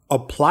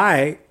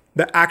 Apply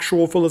the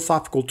actual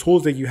philosophical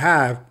tools that you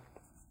have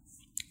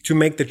to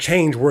make the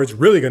change where it's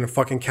really going to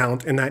fucking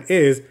count. And that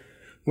is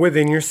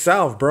within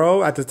yourself,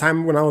 bro. At the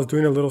time when I was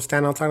doing a little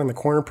stand outside in the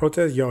corner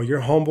protest, yo,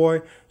 your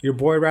boy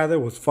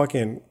was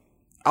fucking,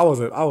 I was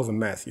a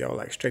mess, yo,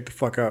 like straight the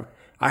fuck up.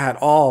 I had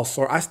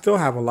I still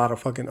have a lot of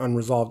fucking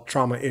unresolved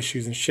trauma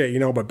issues and shit,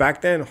 but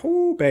back then,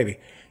 whoo, baby,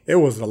 it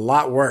was a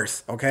lot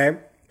worse, okay?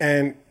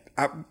 And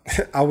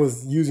I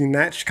was using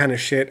that kind of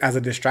shit as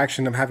a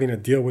distraction of having to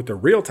deal with the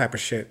real type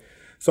of shit.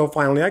 So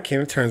finally, I came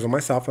to terms with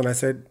myself and I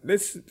said,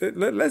 let's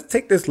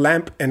take this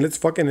lamp and let's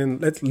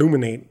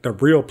illuminate the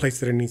real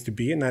place that it needs to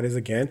be. And that is,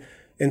 again,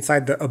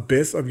 inside the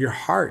abyss of your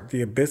heart,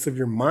 the abyss of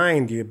your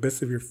mind, the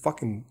abyss of your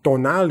fucking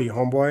tonali,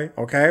 homeboy,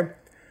 okay?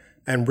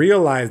 And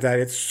realize that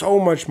it's so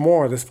much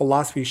more, this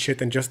philosophy shit,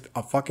 than just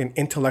a fucking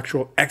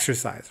intellectual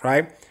exercise,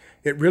 right?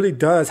 It really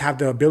does have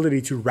the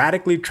ability to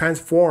radically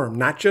transform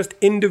not just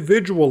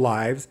individual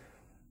lives,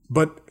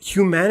 but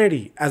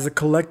humanity as a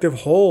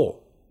collective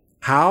whole.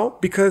 How?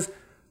 Because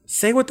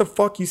say what the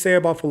fuck you say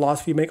about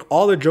philosophy, make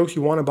all the jokes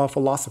you want about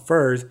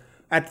philosophers.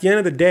 At the end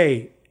of the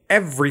day,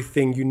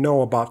 everything you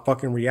know about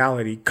fucking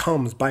reality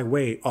comes by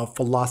way of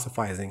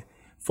philosophizing.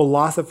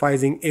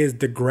 Philosophizing is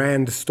the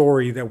grand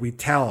story that we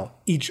tell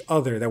each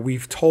other, that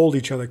we've told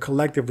each other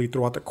collectively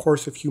throughout the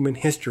course of human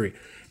history.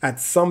 At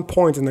some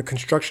point in the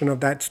construction of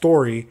that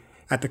story,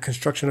 at the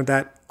construction of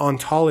that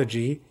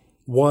ontology,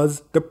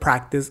 was the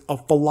practice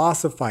of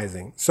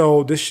philosophizing.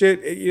 So this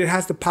shit, it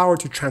has the power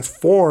to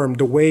transform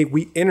the way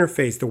we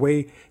interface, the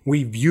way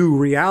we view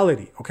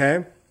reality,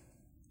 okay?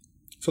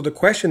 So the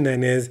question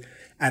then is,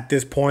 at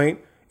this point,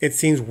 it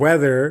seems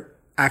whether,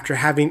 after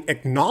having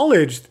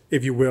acknowledged,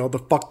 if you will, the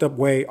fucked up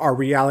way our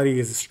reality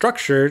is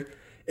structured,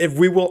 if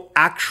we will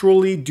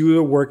actually do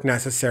the work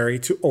necessary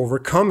to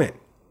overcome it.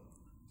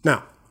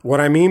 Now, what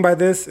I mean by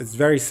this is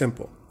very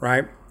simple,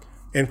 right?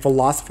 In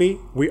philosophy,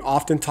 we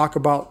often talk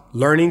about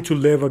learning to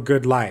live a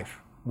good life,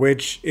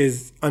 which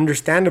is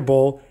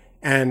understandable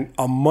and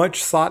a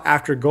much sought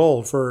after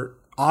goal for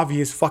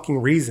obvious fucking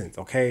reasons,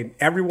 okay?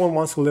 Everyone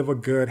wants to live a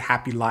good,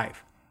 happy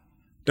life.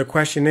 The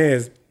question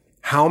is,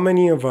 how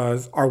many of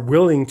us are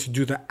willing to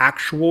do the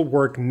actual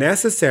work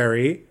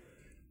necessary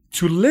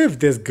to live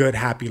this good,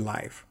 happy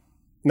life?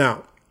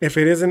 Now, if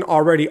it isn't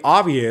already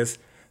obvious,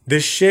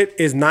 this shit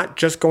is not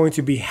just going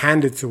to be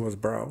handed to us,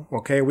 bro.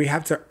 Okay? We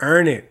have to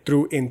earn it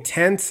through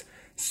intense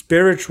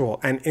spiritual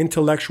and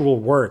intellectual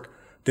work.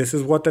 This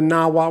is what the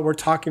Nahuatl were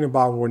talking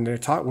about when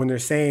they're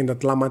saying the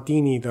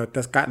Tlamatini, the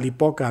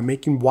Tezcatlipoca,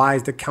 making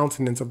wise the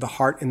countenance of the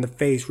heart and the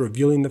face,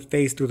 revealing the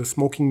face through the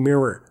smoking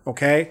mirror.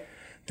 Okay?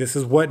 This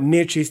is what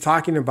Nietzsche's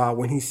talking about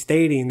when he's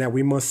stating that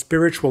we must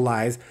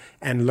spiritualize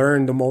and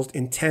learn the most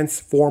intense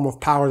form of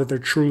power that there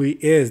truly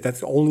is,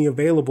 that's only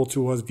available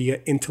to us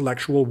via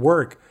intellectual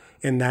work,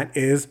 and that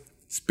is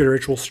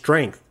spiritual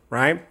strength,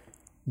 right?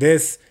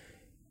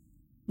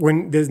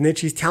 When there's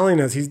Nietzsche's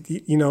telling us,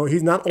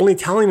 he's not only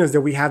telling us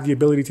that we have the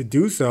ability to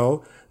do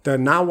so, the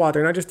Nahuatl,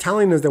 they're not just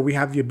telling us that we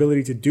have the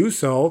ability to do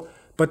so,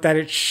 but that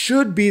it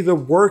should be the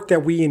work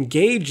that we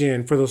engage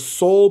in for the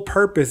sole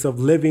purpose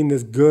of living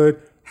this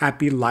good,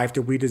 happy life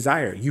that we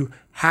desire. You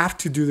have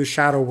to do the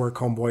shadow work,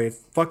 homeboy.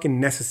 It's fucking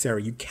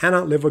necessary. You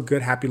cannot live a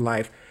good, happy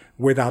life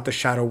without the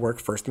shadow work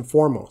first and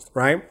foremost,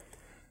 right?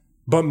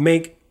 But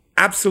make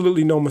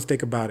absolutely no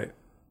mistake about it.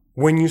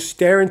 When you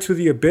stare into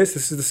the abyss,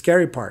 this is the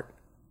scary part.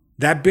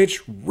 That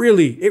bitch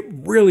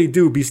really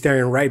do be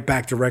staring right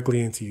back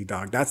directly into you,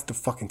 dog. That's the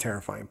fucking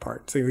terrifying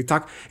part. So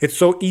it's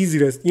so easy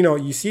to,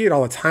 you see it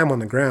all the time on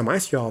the gram. I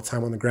see it all the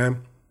time on the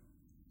gram.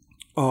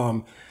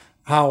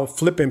 How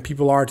flippant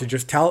people are to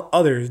just tell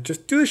others,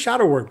 just do the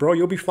shadow work, bro.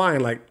 You'll be fine.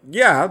 Like,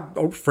 yeah,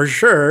 for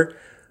sure.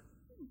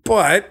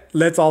 But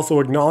let's also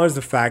acknowledge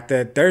the fact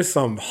that there's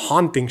some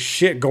haunting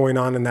shit going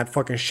on in that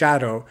fucking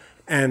shadow.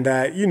 And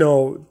that,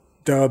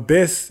 the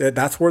abyss,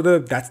 that's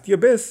the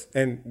abyss.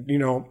 And,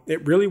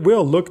 it really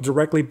will look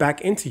directly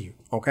back into you.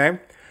 Okay.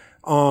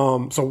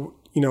 So,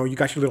 you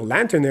got your little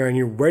lantern there and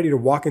you're ready to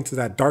walk into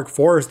that dark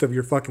forest of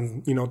your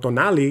fucking,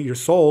 tonali, your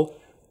soul.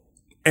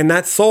 And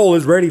that soul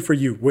is ready for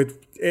you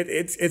with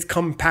it's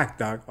compact,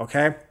 dog.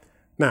 Okay.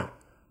 Now,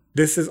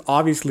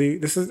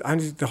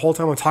 the whole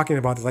time I'm talking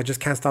about this, I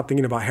just can't stop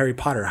thinking about Harry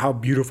Potter, how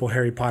beautiful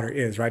Harry Potter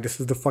is, right? This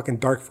is the fucking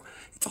dark.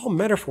 It's all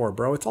metaphor,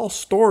 bro. It's all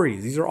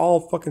stories. These are all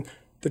fucking,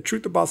 the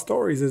truth about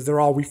stories is they're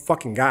all we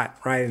fucking got,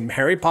 right? And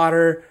Harry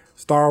Potter,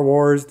 Star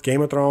Wars,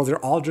 Game of Thrones,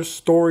 they're all just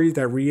stories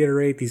that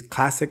reiterate these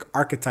classic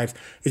archetypes.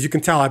 As you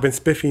can tell, I've been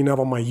spiffing up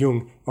on my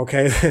Jung,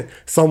 okay?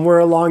 Somewhere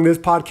along this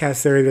podcast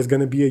series, there's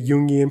going to be a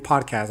Jungian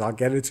podcast. I'll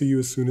get it to you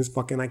as soon as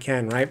fucking I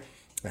can, right?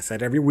 I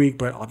said every week,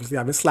 but obviously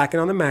I've been slacking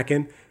on the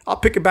mackin'. I'll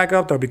pick it back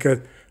up, though, because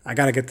I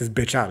got to get this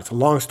bitch out. It's a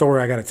long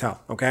story I got to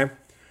tell, okay?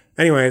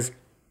 Anyways,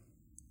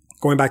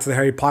 going back to the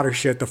Harry Potter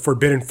shit, the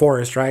Forbidden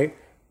Forest, right?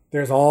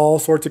 There's all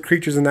sorts of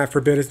creatures in that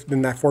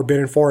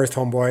forbidden forest,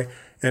 homeboy.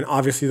 And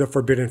obviously the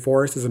Forbidden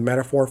Forest is a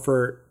metaphor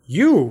for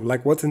you,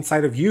 like what's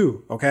inside of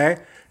you, okay?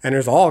 And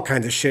there's all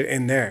kinds of shit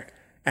in there.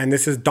 And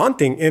this is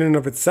daunting in and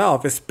of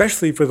itself,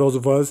 especially for those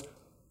of us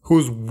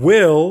whose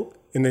will,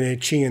 in the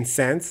Nietzschean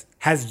sense,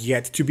 has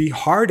yet to be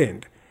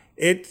hardened.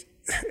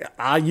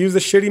 I'll use a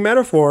shitty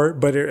metaphor,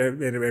 but it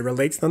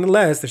relates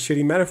nonetheless. The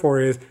shitty metaphor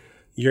is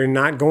you're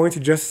not going to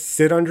just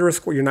sit under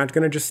you're not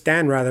going to just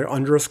stand rather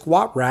under a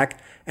squat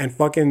rack and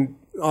fucking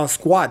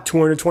squat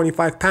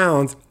 225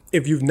 pounds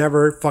if you've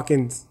never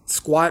fucking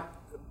squat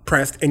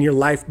pressed in your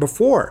life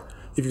before.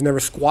 If you've never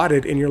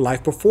squatted in your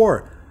life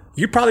before.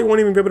 You probably won't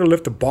even be able to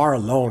lift the bar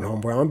alone,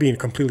 homeboy. I'm being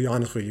completely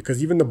honest with you,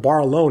 because even the bar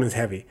alone is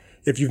heavy.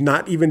 If you've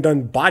not even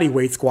done body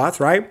weight squats,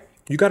 right?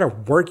 You got to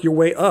work your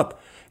way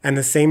up. And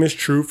the same is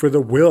true for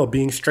the will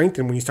being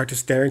strengthened when you start to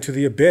stare into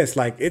the abyss.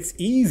 Like, it's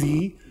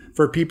easy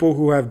for people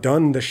who have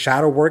done the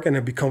shadow work and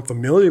have become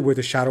familiar with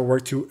the shadow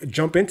work to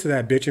jump into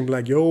that bitch and be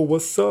like, yo,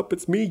 what's up?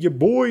 It's me, your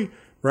boy,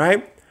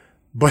 right?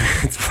 But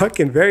it's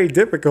fucking very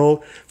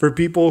difficult for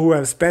people who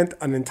have spent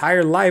an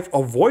entire life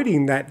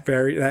avoiding that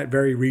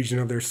very region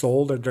of their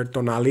soul, their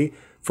tonali,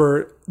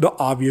 for the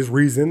obvious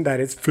reason that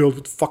it's filled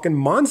with fucking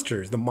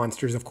monsters. The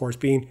monsters, of course,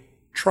 being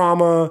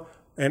trauma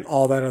and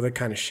all that other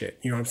kind of shit.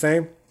 You know what I'm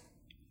saying?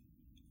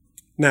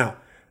 Now,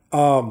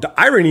 the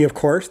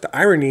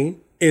irony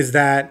is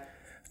that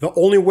the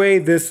only way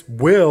this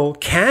will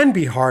can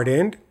be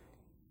hardened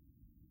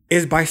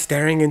is by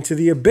staring into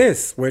the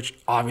abyss, which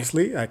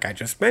obviously, like I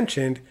just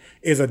mentioned,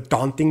 is a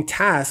daunting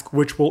task,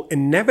 which will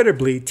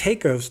inevitably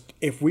take us,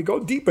 if we go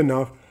deep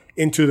enough,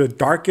 into the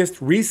darkest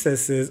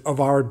recesses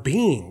of our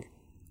being.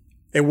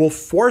 It will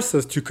force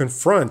us to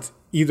confront,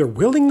 either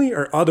willingly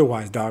or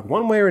otherwise, dog,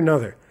 one way or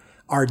another,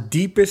 our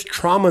deepest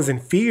traumas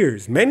and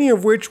fears, many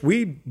of which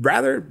we'd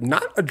rather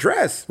not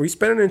address. We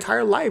spend an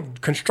entire life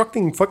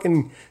constructing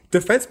fucking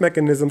defense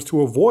mechanisms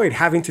to avoid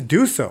having to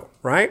do so,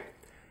 right?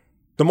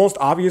 The most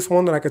obvious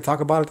one that I could talk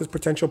about at this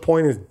potential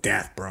point is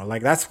death, bro.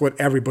 Like, that's what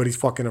everybody's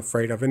fucking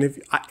afraid of. And if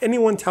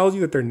anyone tells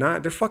you that they're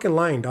not, they're fucking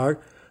lying, dog.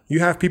 You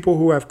have people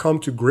who have come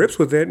to grips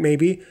with it,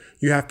 maybe.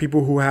 You have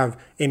people who have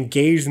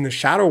engaged in the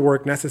shadow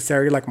work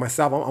necessary, like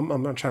myself. I'm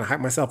not trying to hype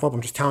myself up.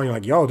 I'm just telling you,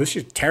 like, yo, this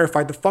shit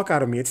terrified the fuck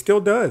out of me. It still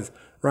does,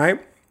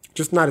 right?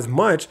 Just not as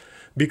much,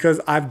 because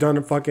I've done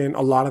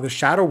a lot of the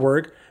shadow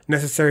work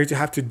necessary to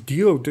have to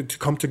to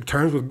come to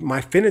terms with my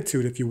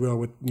finitude, if you will,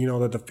 with,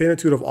 the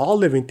finitude of all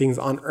living things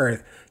on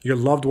earth, your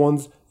loved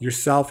ones,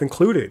 yourself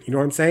included. You know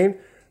what I'm saying?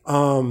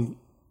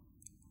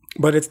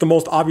 But it's the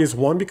most obvious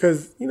one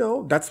because,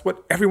 that's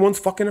what everyone's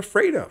fucking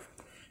afraid of.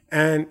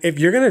 And if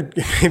you're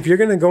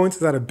gonna go into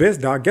that abyss,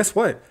 dog, guess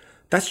what?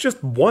 That's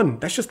just one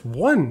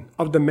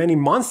of the many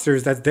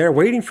monsters that's there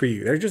waiting for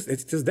you.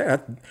 It's just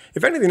there.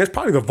 If anything, that's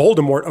probably the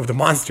Voldemort of the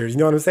monsters. You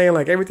know what I'm saying?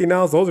 Like everything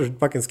else, those are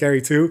fucking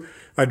scary too.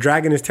 A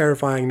dragon is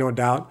terrifying, no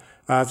doubt.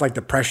 It's like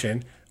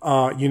depression.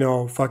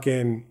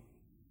 Fucking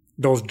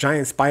those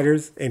giant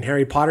spiders in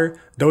Harry Potter,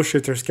 those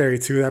shits are scary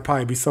too. That'd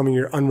probably be some of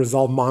your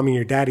unresolved mommy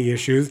or daddy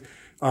issues.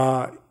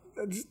 Troll.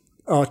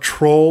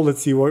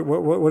 Let's see,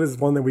 what is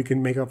one that we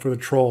can make up for the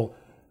troll?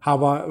 How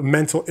about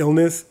mental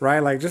illness, right?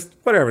 Like just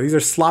whatever. These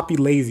are sloppy,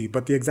 lazy,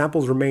 but the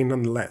examples remain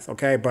nonetheless.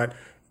 Okay, but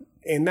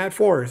in that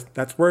forest,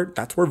 that's where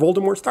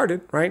Voldemort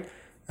started, right?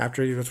 That's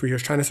where he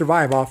was trying to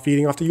survive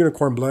feeding off the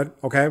unicorn blood.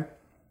 Okay,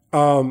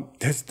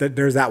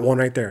 there's that one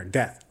right there,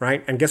 death,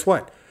 right? And guess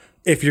what?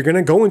 If you're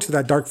gonna go into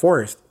that dark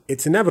forest,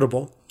 it's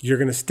inevitable. You're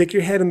gonna stick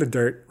your head in the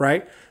dirt,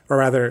 right? Or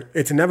rather,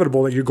 it's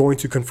inevitable that you're going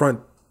to confront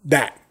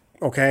that.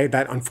 Okay,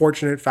 that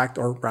unfortunate fact,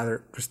 or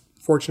rather, just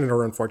fortunate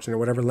or unfortunate,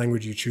 whatever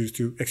language you choose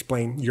to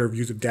explain your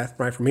views of death,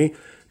 right? For me,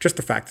 just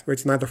a fact.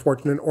 It's neither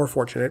fortunate or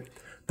fortunate,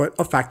 but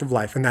a fact of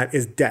life, and that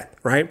is death,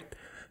 right?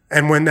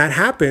 And when that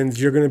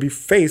happens, you're going to be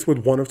faced with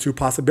one of two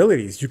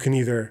possibilities. You can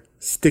either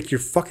stick your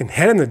fucking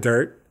head in the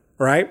dirt,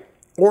 right?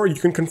 Or you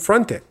can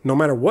confront it. No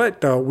matter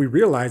what, though, we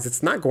realize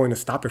it's not going to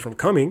stop it from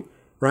coming,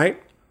 right?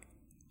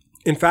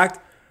 In fact,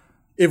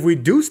 if we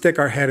do stick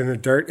our head in the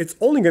dirt, it's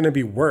only going to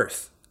be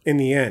worse in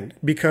the end,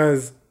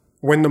 because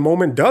when the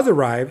moment does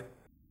arrive,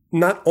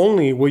 not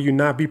only will you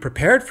not be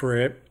prepared for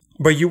it,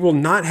 but you will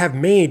not have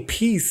made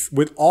peace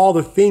with all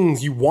the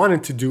things you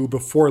wanted to do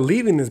before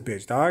leaving this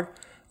bitch, dog,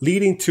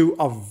 leading to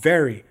a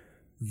very,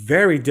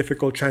 very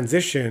difficult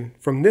transition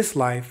from this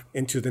life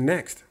into the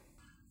next.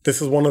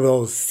 This is one of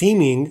those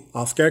seeming,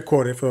 I'll scare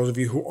quote it for those of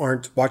you who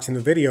aren't watching the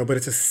video, but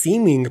it's a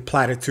seeming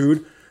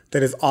platitude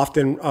that is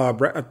often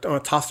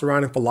tossed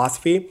around in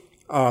philosophy.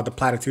 The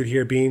platitude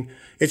here being,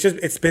 it's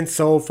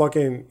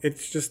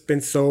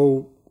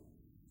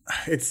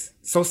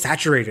so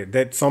saturated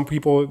that some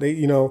people,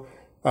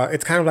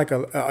 it's kind of like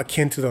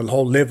akin to the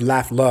whole live,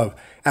 laugh, love.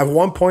 At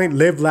one point,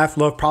 live, laugh,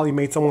 love probably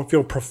made someone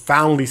feel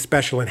profoundly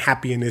special and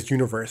happy in this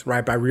universe,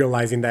 right? By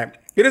realizing that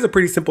it is a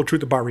pretty simple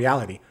truth about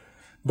reality.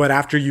 But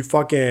after you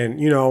fucking,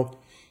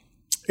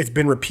 it's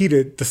been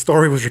repeated, the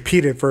story was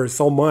repeated for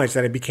so much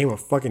that it became a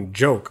fucking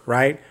joke,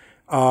 right?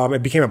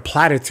 It became a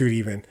platitude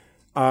even.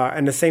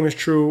 And the same is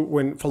true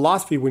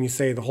when you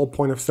say the whole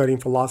point of studying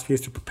philosophy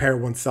is to prepare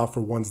oneself for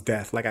one's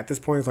death. Like at this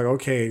point, it's like,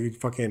 okay,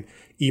 fucking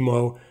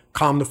emo,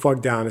 calm the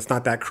fuck down. It's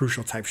not that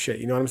crucial type shit.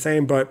 You know what I'm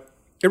saying? But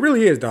it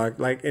really is, dog.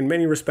 Like in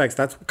many respects,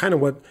 that's kind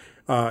of what,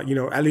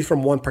 at least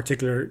from one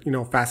particular,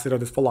 facet of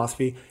this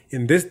philosophy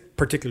in this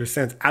particular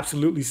sense,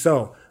 absolutely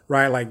so,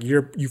 right? Like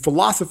you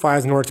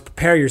philosophize in order to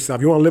prepare yourself.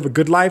 You want to live a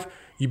good life?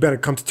 You better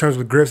come to terms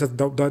with grips with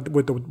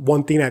the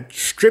one thing that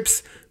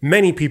strips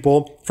many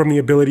people from the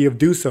ability to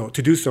do so,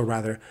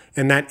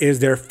 and that is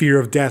their fear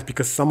of death,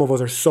 because some of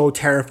us are so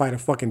terrified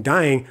of fucking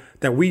dying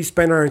that we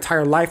spend our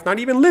entire life not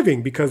even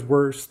living because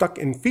we're stuck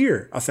in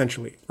fear,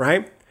 essentially,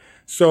 right?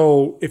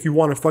 So if you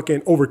want to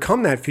fucking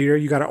overcome that fear,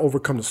 you got to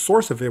overcome the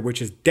source of it,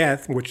 which is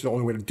death, which is the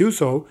only way to do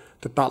so,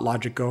 the thought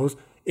logic goes,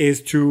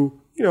 is to,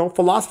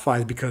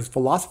 philosophize, because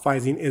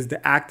philosophizing is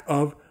the act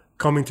of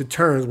coming to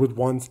terms with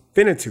one's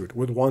finitude,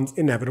 with one's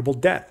inevitable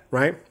death,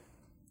 right?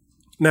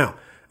 Now,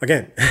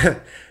 again,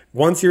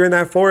 once you're in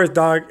that forest,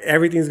 dog,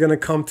 everything's going to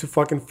come to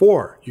fucking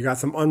fore. You got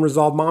some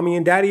unresolved mommy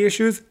and daddy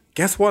issues.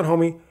 Guess what,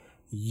 homie?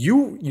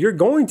 You're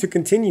going to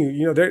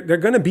continue. They're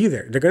going to be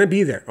there. They're going to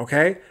be there,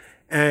 okay?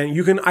 And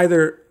you can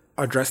either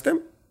address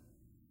them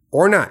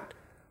or not.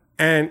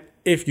 And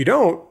if you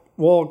don't,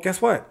 well,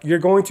 guess what? You're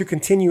going to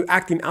continue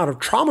acting out of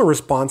trauma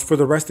response for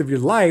the rest of your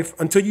life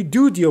until you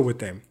do deal with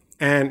them.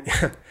 And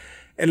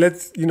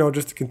let's,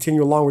 just to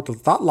continue along with the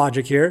thought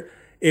logic here,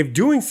 if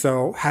doing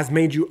so has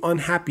made you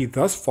unhappy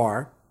thus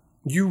far,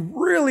 you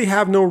really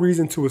have no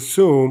reason to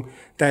assume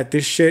that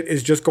this shit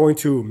is just going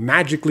to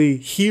magically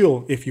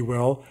heal, if you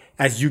will,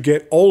 as you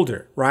get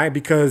older, right?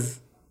 Because,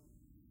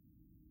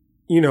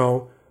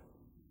 not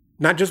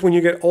just when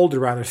you get older,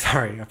 rather,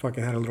 sorry, I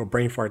fucking had a little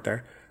brain fart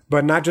there.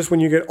 But not just when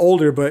you get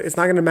older, but it's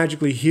not going to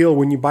magically heal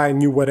when you buy a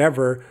new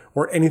whatever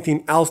or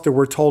anything else that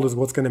we're told is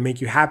what's going to make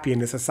you happy in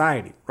this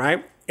society,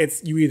 right?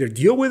 It's you either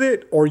deal with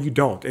it or you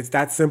don't. It's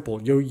that simple.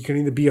 You can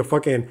either be a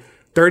fucking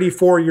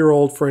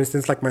 34-year-old, for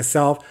instance, like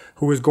myself,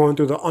 who is going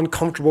through the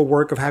uncomfortable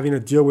work of having to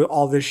deal with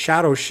all this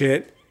shadow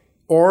shit,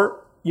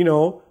 or,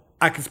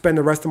 I could spend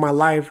the rest of my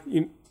life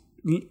in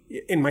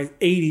my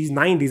 80s,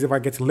 90s, if I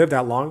get to live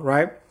that long,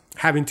 right?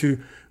 Having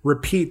to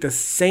repeat the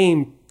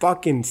same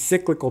fucking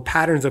cyclical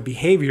patterns of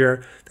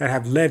behavior that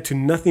have led to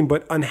nothing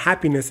but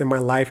unhappiness in my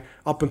life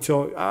up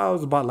until I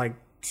was about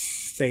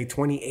say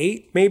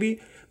 28 maybe,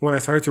 when I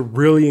started to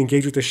really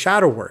engage with the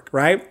shadow work,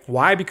 right?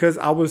 Why? Because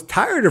I was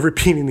tired of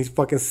repeating these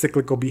fucking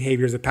cyclical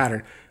behaviors of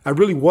pattern. I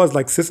really was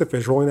like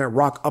Sisyphus rolling that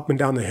rock up and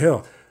down the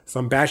hill.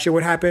 Some bad shit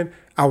would happen.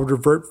 I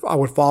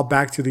would fall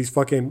back to these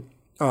fucking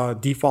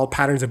default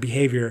patterns of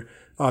behavior,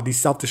 these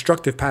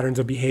self-destructive patterns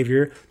of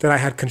behavior that I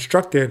had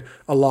constructed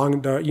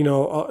along the,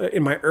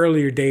 in my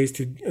earlier days,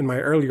 in my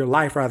earlier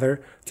life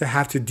rather, to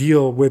have to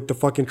deal with the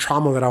fucking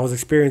trauma that I was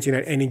experiencing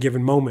at any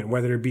given moment,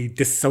 whether it be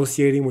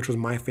dissociating, which was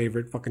my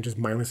favorite, fucking just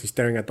mindlessly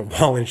staring at the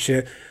wall and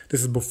shit.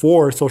 This is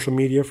before social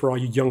media, for all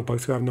you young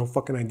bucks who have no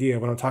fucking idea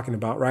what I'm talking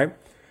about, right?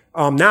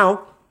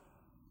 Now,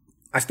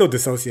 I still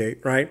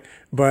dissociate, right?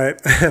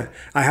 But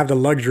I have the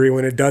luxury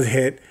when it does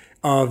hit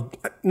of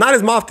not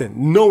as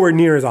often, nowhere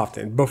near as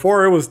often.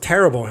 Before it was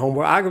terrible.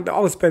 I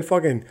would spend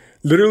fucking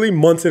literally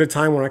months at a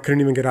time when I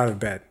couldn't even get out of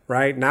bed,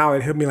 right? Now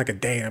it hit me like a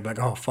day and I'm like,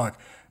 oh, fuck,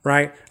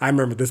 right? I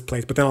remember this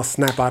place, but then I'll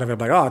snap out of it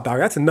like, oh, dog,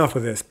 that's enough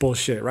of this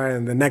bullshit, right?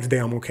 And the next day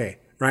I'm okay,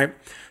 right?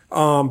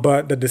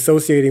 But the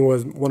dissociating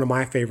was one of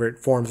my favorite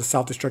forms of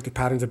self-destructive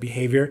patterns of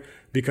behavior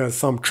because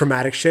some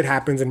traumatic shit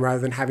happens and rather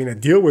than having to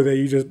deal with it,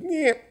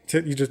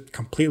 you just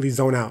completely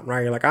zone out,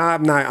 right? You're like,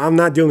 I'm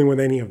not dealing with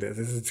any of this.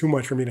 This is too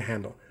much for me to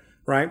handle,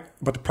 right?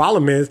 But the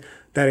problem is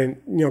that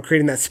in,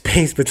 creating that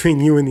space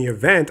between you and the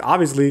event,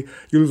 obviously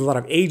you lose a lot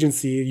of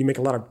agency. You make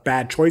a lot of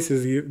bad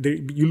choices. You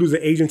lose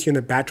the agency and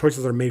the bad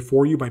choices are made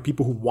for you by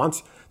people who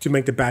want to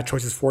make the bad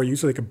choices for you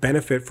so they could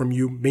benefit from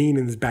you being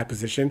in this bad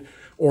position.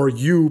 Or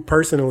you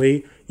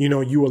personally,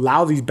 you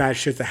allow these bad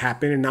shit to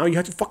happen and now you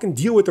have to fucking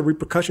deal with the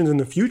repercussions in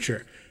the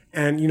future.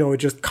 And, it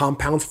just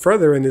compounds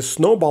further in this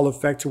snowball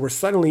effect to where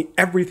suddenly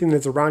everything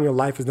that's around your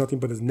life is nothing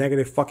but this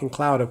negative fucking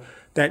cloud of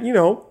that,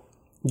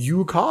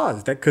 you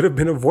caused that could have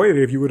been avoided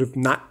if you would have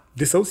not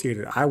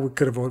dissociated.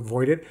 Could have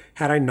avoided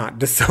had I not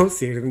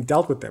dissociated and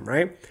dealt with them,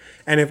 right?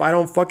 And if I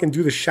don't fucking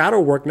do the shadow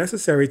work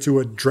necessary to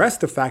address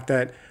the fact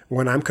that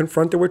when I'm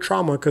confronted with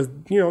trauma, because,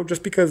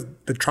 just because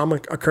the trauma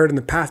occurred in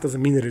the past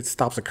doesn't mean that it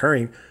stops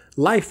occurring.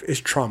 Life is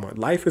trauma.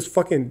 Life is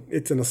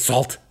it's an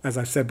assault, as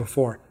I've said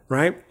before,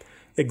 right?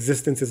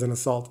 Existence is an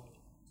assault.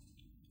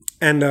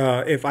 And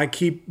if I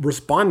keep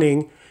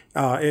responding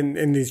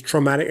in these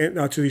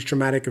to these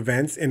traumatic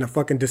events in a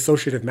fucking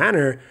dissociative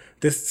manner,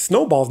 this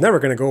snowball's never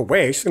going to go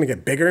away. It's just going to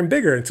get bigger and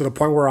bigger until the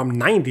point where I'm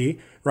 90,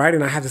 right?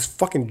 And I have this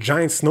fucking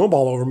giant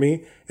snowball over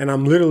me and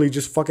I'm literally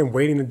just fucking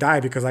waiting to die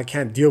because I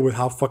can't deal with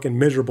how fucking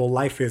miserable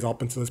life is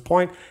up until this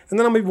point. And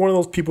then I'm maybe one of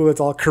those people that's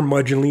all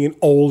curmudgeonly and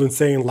old and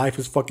saying life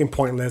is fucking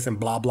pointless and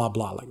blah, blah,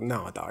 blah. Like,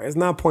 no, dog, it's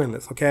not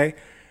pointless, okay?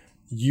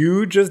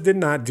 You just did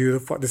not do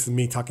this is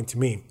me talking to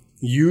me.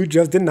 You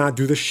just did not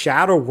do the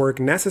shadow work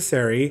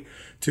necessary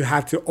to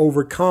have to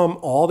overcome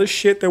all the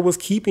shit that was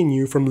keeping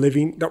you from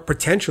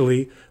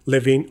potentially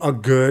living a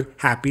good,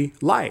 happy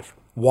life.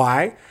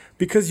 Why?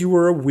 Because you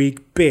were a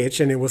weak bitch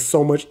and it was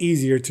so much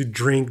easier to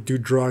drink, do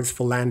drugs,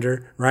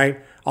 philander, right?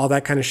 All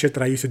that kind of shit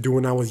that I used to do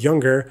when I was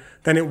younger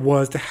than it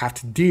was to have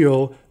to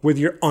deal with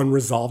your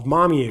unresolved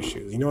mommy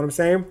issues. You know what I'm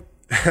saying?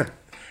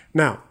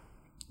 Now,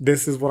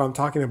 this is what I'm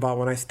talking about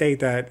when I state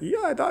that,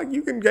 yeah, dog,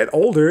 you can get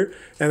older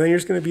and then you're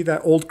just going to be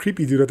that old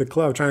creepy dude at the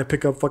club trying to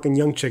pick up fucking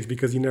young chicks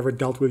because you never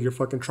dealt with your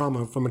fucking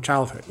trauma from a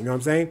childhood. You know what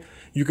I'm saying?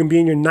 You can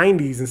be in your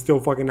 90s and still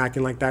fucking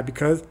acting like that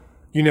because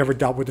you never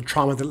dealt with the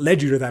trauma that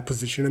led you to that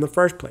position in the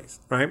first place,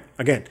 right?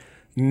 Again,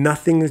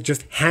 nothing is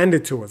just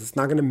handed to us. It's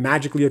not going to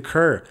magically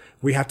occur.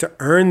 We have to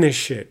earn this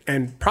shit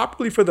and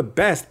probably for the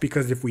best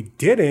because if we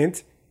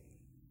didn't,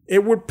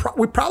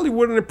 we probably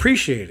wouldn't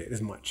appreciate it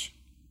as much.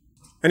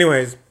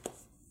 Anyways,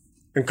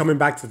 and coming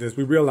back to this,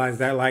 we realized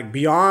that like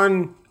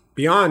beyond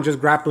just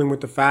grappling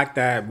with the fact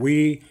that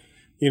we're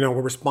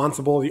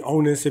responsible, the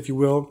onus, if you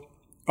will,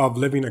 of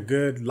living a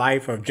good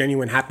life of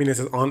genuine happiness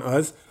is on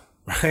us,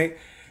 right?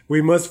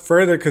 We must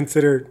further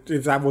consider,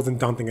 if that wasn't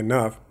daunting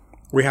enough,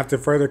 we have to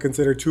further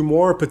consider two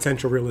more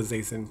potential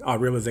realizations,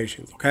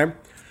 okay?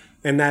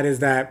 And that is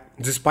that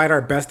despite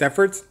our best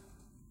efforts,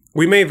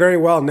 we may very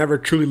well never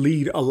truly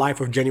lead a life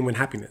of genuine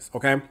happiness,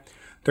 okay?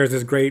 There's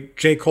this great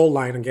J. Cole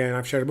line, again,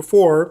 I've shared it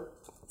before.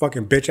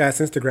 Fucking bitch ass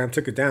Instagram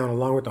took it down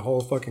along with the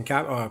whole fucking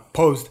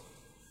post.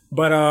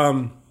 But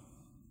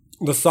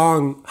the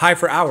song High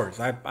for Hours,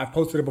 I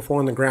posted it before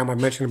on the gram. I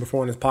mentioned it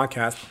before on this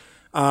podcast.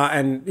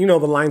 And, the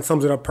line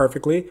sums it up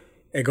perfectly.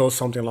 It goes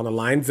something along the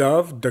lines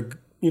of,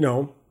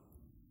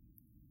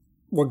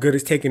 what good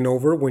is taking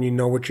over when you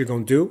know what you're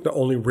going to do? The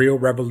only real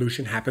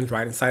revolution happens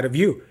right inside of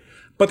you.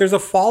 But there's a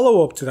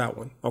follow-up to that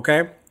one,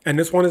 okay? And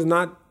this is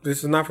not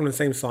from the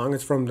same song.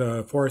 It's from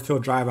the Forest Hill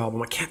Drive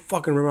album. I can't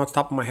fucking remember off the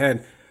top of my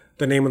head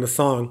the name of the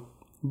song,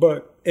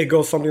 but it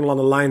goes something along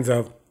the lines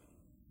of,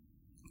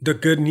 the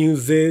good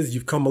news is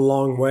you've come a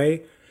long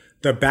way.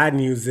 The bad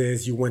news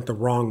is you went the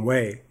wrong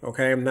way.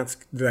 Okay. And that's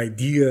the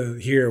idea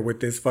here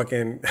with this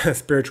fucking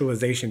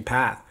spiritualization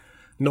path.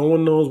 No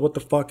one knows what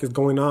the fuck is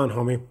going on,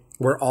 homie.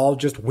 We're all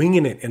just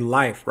winging it in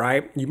life,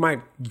 right? You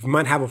might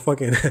have a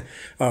fucking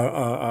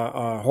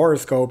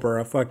horoscope or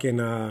a fucking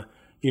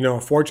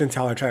fortune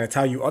teller try to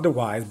tell you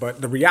otherwise,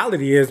 but the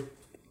reality is,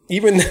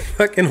 even the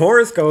fucking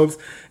horoscopes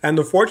and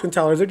the fortune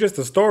tellers are just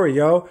a story,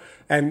 yo.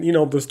 And,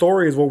 the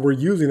story is what we're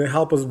using to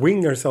help us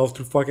wing ourselves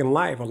through fucking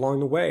life along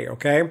the way,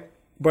 okay?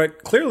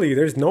 But clearly,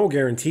 there's no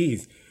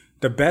guarantees.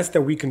 The best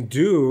that we can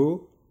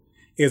do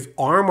is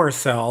arm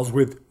ourselves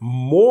with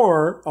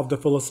more of the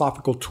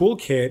philosophical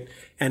toolkit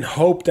and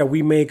hope that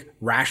we make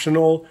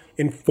rational,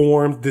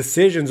 informed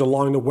decisions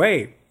along the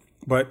way.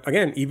 But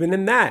again, even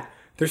in that,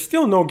 there's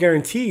still no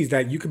guarantees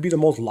that you could be the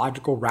most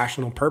logical,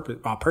 rational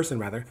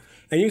person,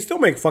 and you still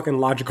make fucking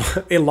logical,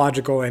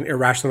 illogical, and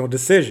irrational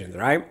decisions,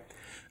 right?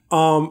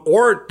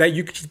 Or that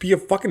you could just be a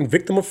fucking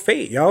victim of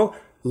fate, yo.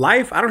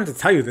 Life, I don't have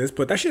to tell you this,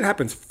 but that shit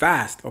happens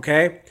fast,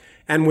 okay?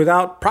 And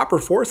without proper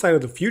foresight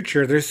of the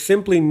future, there's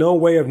simply no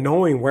way of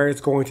knowing where it's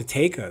going to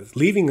take us,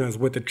 leaving us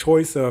with the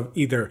choice of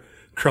either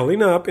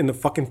curling up in the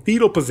fucking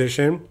fetal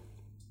position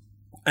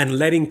and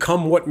letting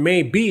come what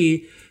may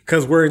be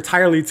because we're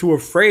entirely too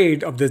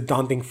afraid of this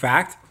daunting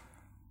fact,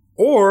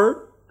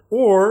 or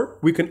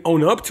we can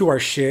own up to our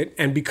shit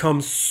and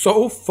become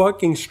so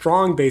fucking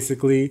strong,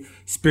 basically,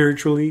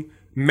 spiritually,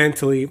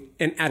 mentally,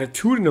 and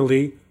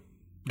attitudinally,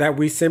 that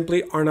we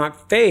simply are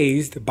not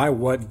fazed by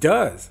what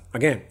does.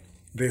 Again,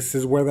 this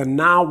is where the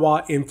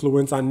Nawa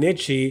influence on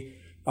Nietzsche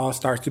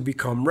starts to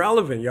become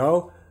relevant,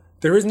 yo.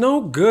 There is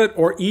no good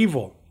or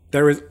evil.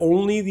 There is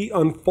only the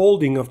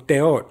unfolding of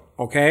Teot,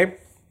 okay?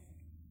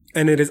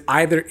 And it is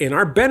either in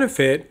our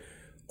benefit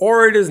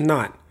or it is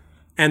not.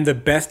 And the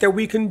best that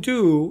we can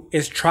do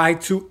is try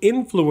to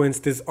influence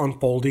this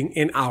unfolding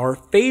in our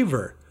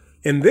favor.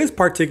 In this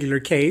particular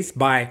case,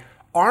 by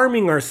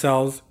arming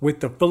ourselves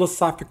with the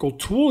philosophical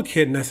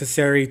toolkit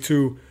necessary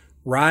to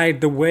ride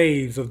the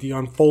waves of the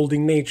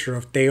unfolding nature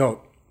of Teot.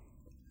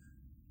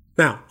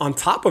 Now, on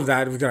top of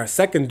that, we've got our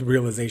second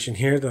realization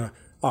here,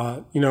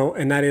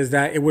 and that is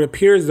that it would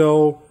appear as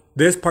though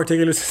this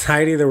particular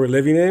society that we're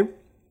living in,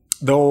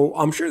 though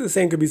I'm sure the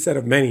same could be said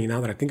of many now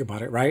that I think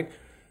about it, right?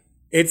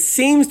 It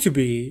seems to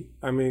be,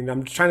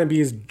 I'm trying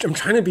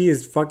to be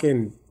as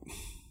fucking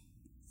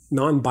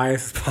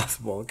non-biased as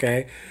possible,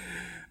 okay?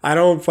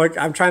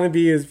 I'm trying to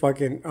be as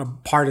fucking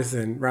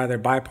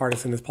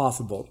bipartisan as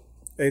possible.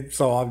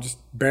 So I'll just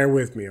bear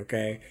with me,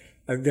 okay?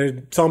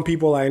 There's some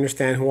people I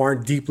understand who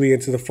aren't deeply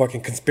into the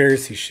fucking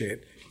conspiracy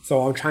shit.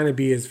 So I'm trying to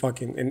be as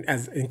fucking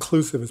as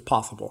inclusive as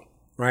possible,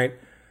 right?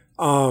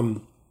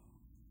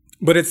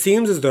 But it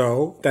seems as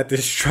though that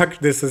this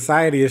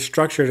society is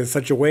structured in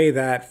such a way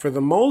that, for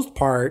the most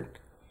part,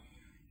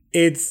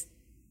 it's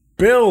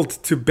built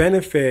to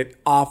benefit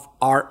off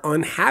our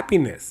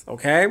unhappiness,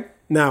 okay?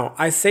 Now,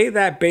 I say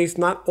that based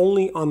not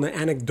only on the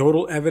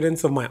anecdotal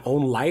evidence of my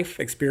own life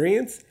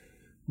experience,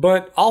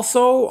 but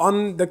also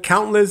on the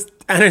countless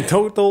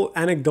anecdotal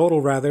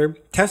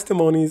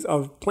testimonies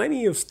of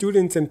plenty of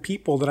students and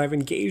people that I've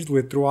engaged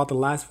with throughout the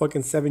last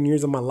fucking 7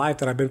 years of my life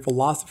that I've been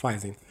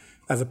philosophizing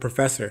as a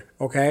professor,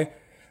 okay?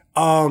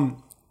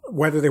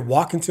 Whether they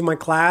walk into my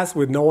class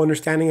with no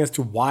understanding as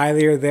to why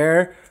they are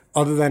there,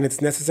 other than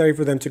it's necessary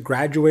for them to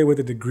graduate with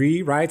a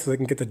degree, right? So they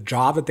can get the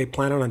job that they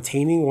plan on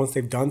attaining once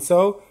they've done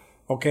so,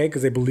 okay?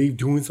 Because they believe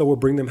doing so will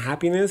bring them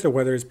happiness, or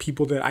whether it's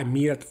people that I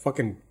meet at the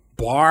fucking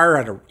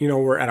bar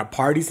we're at a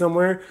party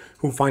somewhere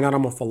who find out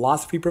I'm a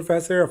philosophy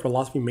professor, a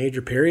philosophy major,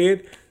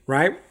 period,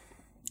 right?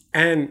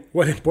 And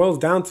what it boils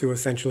down to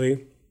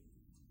essentially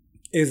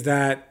is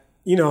that,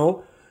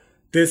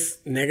 this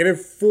negative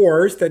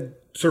force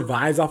that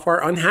survives off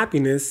our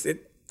unhappiness,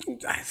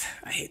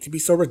 I hate to be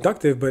so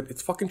reductive, but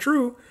it's fucking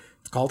true.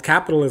 It's called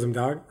capitalism,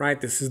 dog, right?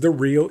 This is the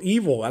real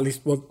evil. At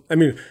least, let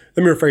me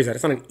rephrase that.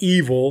 It's not an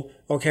evil,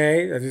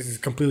 okay? This is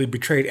completely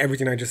betrayed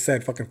everything I just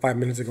said fucking 5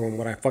 minutes ago and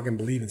what I fucking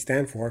believe and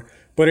stand for.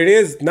 But it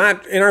is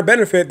not in our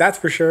benefit, that's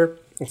for sure.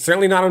 It's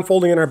certainly not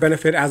unfolding in our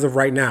benefit as of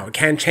right now. It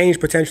can change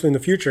potentially in the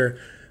future,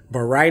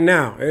 but right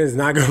now, it is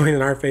not going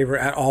in our favor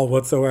at all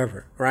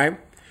whatsoever, right?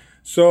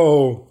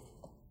 So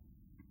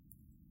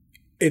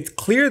it's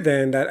clear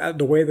then that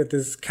the way that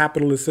this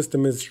capitalist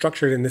system is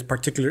structured in this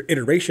particular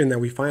iteration that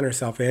we find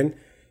ourselves in,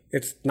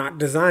 it's not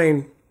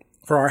designed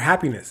for our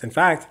happiness. In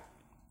fact,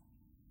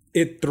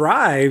 it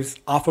thrives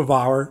off of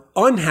our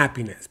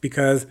unhappiness,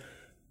 because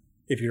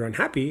if you're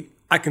unhappy,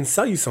 I can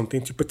sell you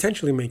something to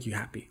potentially make you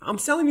happy. I'm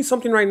selling you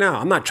something right now.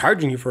 I'm not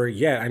charging you for it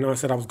yet. I know I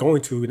said I was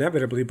going to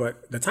inevitably,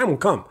 but the time will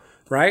come,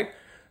 right?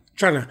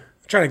 Trying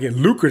to get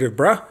lucrative,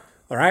 bruh.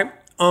 All right.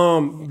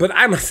 But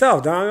I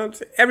myself,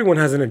 everyone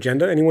has an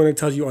agenda. Anyone that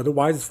tells you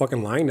otherwise is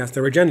fucking lying. That's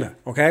their agenda.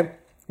 Okay.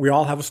 We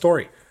all have a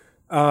story.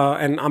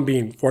 And I'm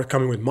being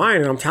forthcoming with mine.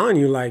 And I'm telling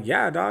you, like,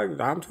 yeah,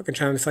 dog, I'm fucking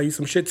trying to sell you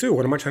some shit too.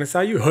 What am I trying to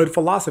sell you? Hood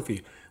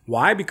philosophy.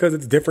 Why? Because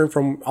it's different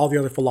from all the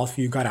other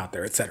philosophy you got out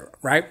there, etc.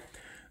 Right?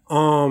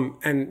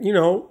 And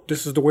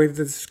this is the way that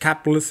this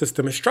capitalist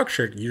system is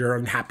structured. You're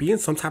unhappy in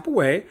some type of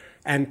way,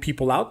 and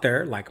people out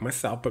there, like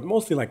myself, but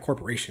mostly like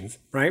corporations,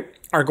 right,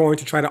 are going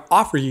to try to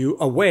offer you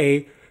a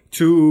way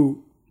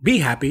to be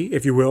happy,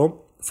 if you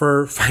will,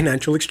 for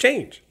financial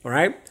exchange. All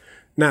right.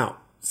 Now,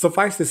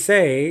 suffice to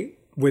say,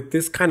 with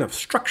this kind of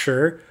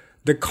structure,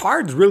 the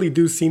cards really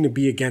do seem to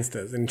be against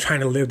us and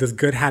trying to live this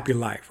good, happy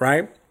life.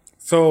 Right.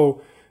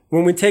 So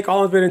when we take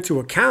all of it into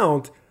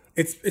account,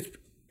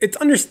 it's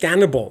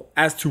understandable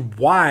as to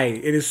why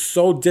it is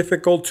so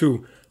difficult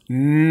to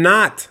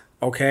not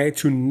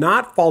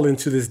fall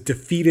into this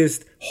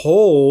defeatist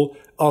hole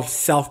of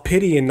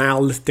self-pity and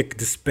nihilistic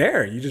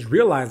despair. You just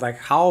realize like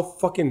how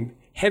fucking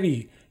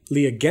heavily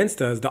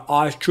against us the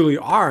odds truly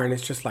are. And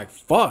it's just like,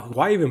 fuck,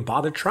 why even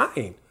bother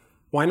trying?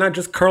 Why not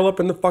just curl up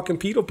in the fucking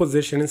fetal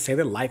position and say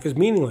that life is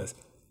meaningless?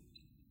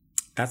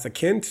 That's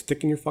akin to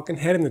sticking your fucking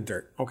head in the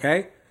dirt,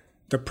 okay?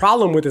 The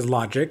problem with this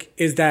logic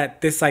is that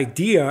this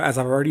idea, as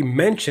I've already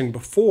mentioned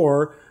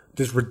before,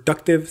 this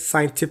reductive,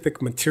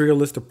 scientific,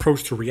 materialist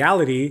approach to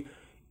reality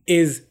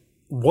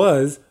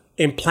was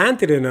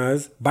implanted in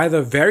us by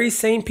the very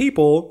same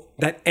people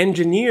that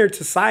engineered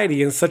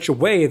society in such a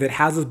way that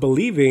has us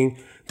believing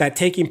that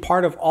taking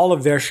part of all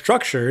of their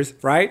structures,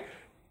 right,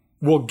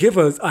 will give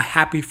us a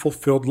happy,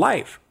 fulfilled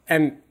life.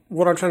 And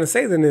what I'm trying to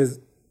say then is,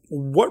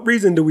 what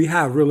reason do we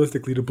have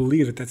realistically to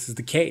believe that this is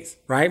the case,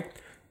 right?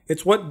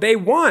 It's what they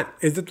want.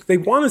 Is that they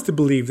want us to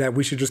believe that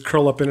we should just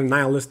curl up in a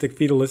nihilistic,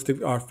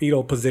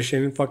 fetal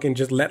position and fucking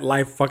just let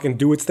life fucking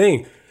do its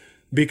thing,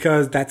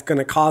 because that's going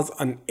to cause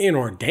an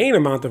inordinate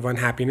amount of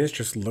unhappiness.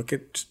 Just look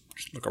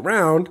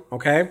around,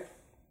 okay?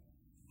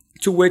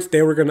 To which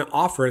they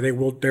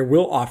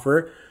will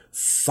offer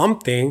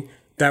something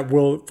that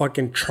will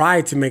fucking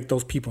try to make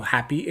those people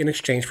happy in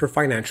exchange for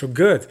financial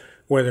goods.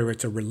 Whether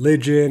it's a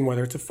religion,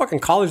 whether it's a fucking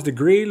college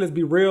degree, let's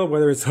be real,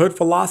 whether it's hood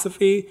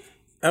philosophy,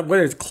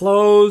 whether it's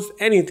clothes,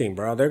 anything,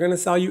 bro. They're going to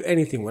sell you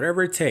anything,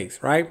 whatever it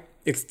takes, right?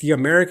 It's the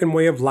American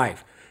way of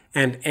life.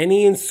 And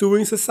any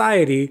ensuing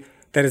society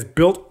that is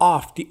built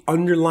off the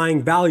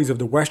underlying values of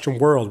the Western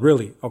world,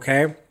 really,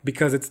 okay?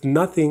 Because it's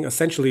nothing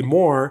essentially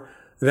more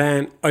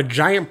than a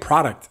giant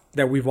product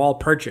that we've all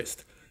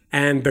purchased.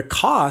 And the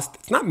cost,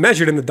 it's not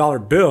measured in the dollar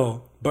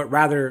bill, but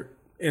rather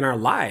in our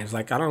lives.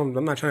 Like, I'm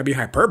not trying to be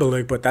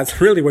hyperbolic, but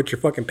that's really what you're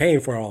fucking paying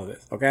for all of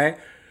this, okay?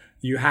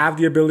 You have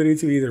the ability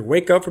to either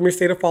wake up from your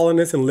state of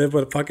fallenness and live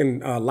a fucking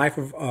life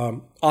of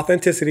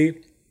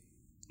authenticity,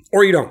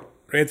 or you don't.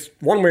 It's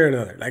one way or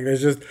another. Like,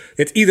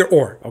 it's either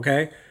or,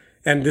 okay?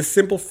 And this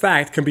simple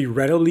fact can be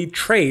readily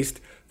traced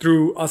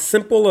through a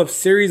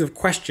series of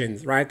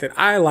questions, right, that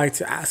I like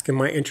to ask in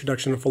my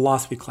introduction to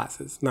philosophy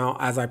classes. Now,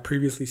 as I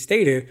previously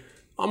stated,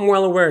 I'm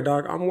well aware,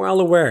 dog. I'm well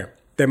aware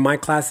that my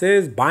class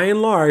is, by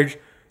and large,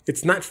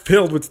 it's not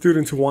filled with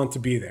students who want to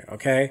be there,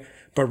 okay?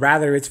 But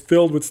rather it's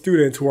filled with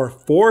students who are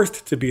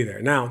forced to be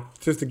there. Now,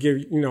 just to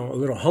give, a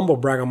little humble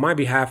brag on my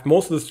behalf,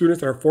 most of the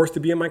students that are forced to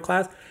be in my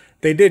class,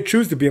 they did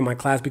choose to be in my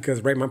class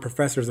because, right, my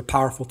professor is a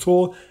powerful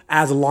tool,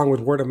 as along with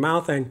word of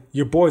mouth, and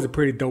your boy's a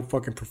pretty dope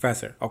fucking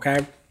professor,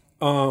 okay?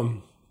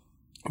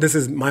 This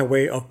is my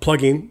way of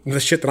plugging the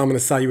shit that I'm going to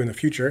sell you in the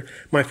future,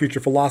 my future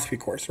philosophy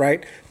course,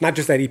 right? Not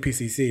just at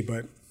EPCC,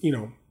 but,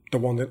 the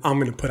one that I'm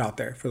going to put out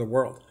there for the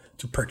world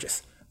to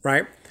purchase,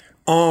 right?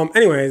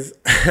 Anyways,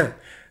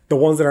 the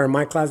ones that are in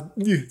my class,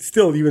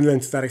 still, even then,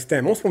 to that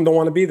extent, most of them don't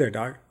want to be there,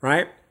 dog,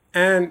 right?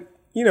 And,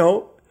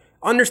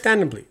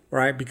 understandably,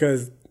 right?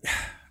 Because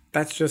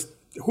that's just,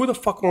 who the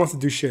fuck wants to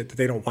do shit that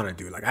they don't want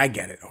to do? Like, I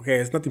get it, okay?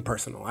 It's nothing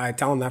personal. I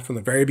tell them that from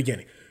the very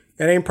beginning.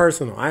 It ain't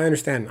personal. I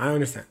understand,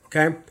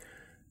 okay?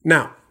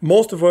 Now,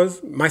 most of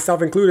us,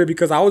 myself included,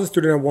 because I was a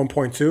student at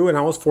 1.2 and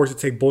I was forced to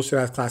take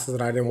bullshit-ass classes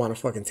that I didn't want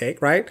to fucking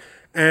take, right?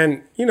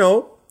 And,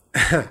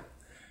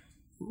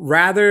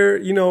 rather,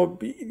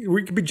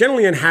 we could be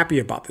generally unhappy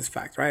about this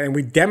fact, right? And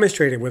we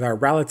demonstrate it with our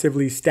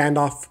relatively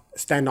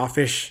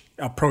standoffish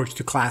approach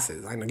to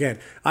classes. And again,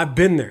 I've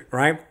been there,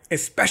 right?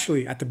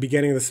 Especially at the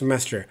beginning of the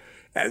semester.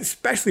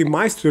 Especially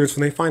my students,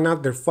 when they find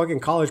out their fucking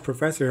college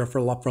professor for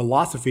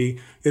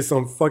philosophy is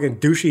some fucking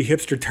douchey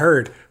hipster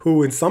turd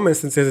who in some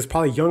instances is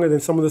probably younger than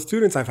some of the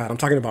students I've had. I'm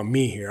talking about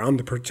me here. I'm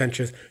the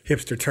pretentious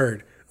hipster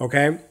turd,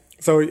 okay?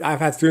 So I've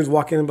had students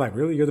walk in and be like,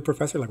 really? You're the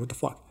professor? Like, what the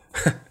fuck?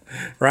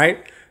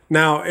 Right?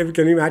 Now,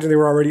 can you imagine they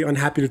were already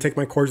unhappy to take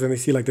my course and they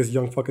see like this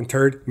young fucking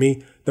turd,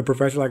 me, the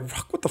professor, like,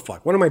 what the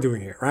fuck? What am I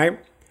doing here, right?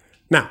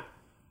 Now,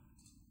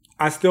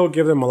 I still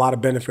give them a lot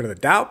of benefit of the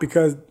doubt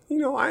because,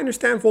 I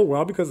understand full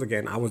well because,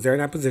 again, I was there in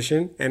that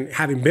position. And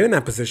having been in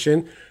that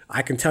position,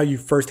 I can tell you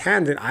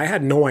firsthand that I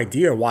had no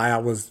idea why I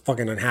was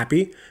fucking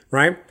unhappy,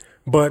 right?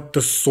 But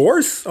the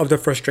source of the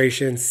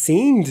frustration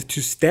seemed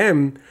to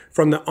stem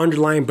from the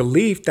underlying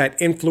belief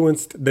that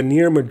influenced the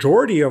near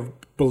majority of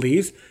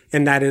beliefs.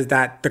 And that is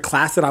that the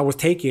class that I was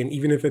taking,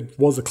 even if it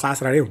was a class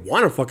that I didn't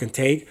want to fucking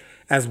take,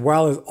 as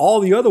well as all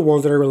the other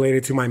ones that are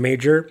related to my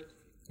major,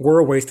 were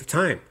a waste of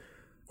time.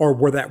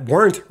 Or that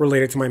weren't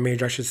related to my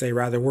major, I should say,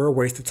 rather, were a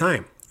waste of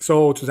time.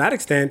 So to that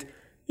extent,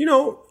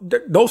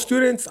 those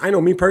students, I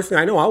know me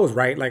personally, I know I was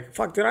right. Like,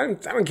 fuck, dude, I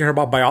don't care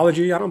about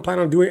biology. I don't plan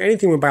on doing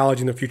anything with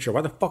biology in the future. Why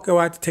the fuck do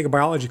I have to take a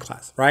biology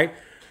class, right?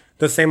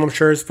 The same, I'm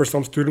sure, is for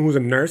some student who's a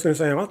nurse and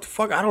saying, what the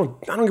fuck, I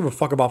don't give a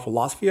fuck about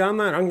philosophy. I'm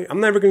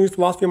never going to use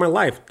philosophy in my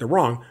life. They're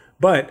wrong.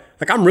 But,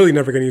 like, I'm really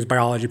never going to use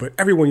biology, but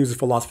everyone uses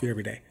philosophy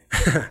every day.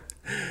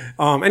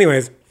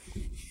 Anyways,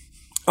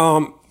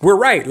 we're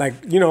right. Like,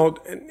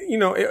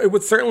 it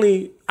would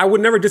certainly, I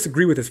would never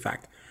disagree with this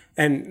fact.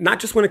 And not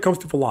just when it comes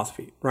to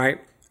philosophy, right?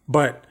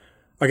 But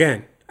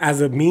again,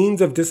 as a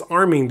means of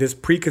disarming this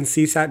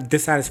preconceived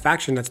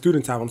dissatisfaction that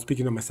students have, I'm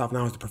speaking to myself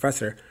now as the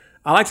professor,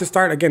 I like to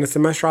start, again, the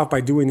semester off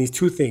by doing these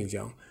two things,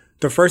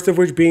 The first of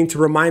which being to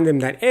remind them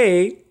that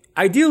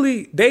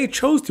ideally they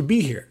chose to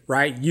be here,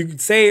 right? You could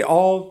say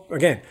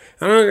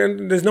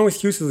there's no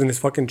excuses in this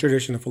fucking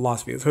tradition of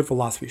philosophy. It's hood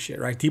philosophy shit,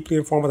 right? Deeply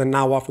informed by the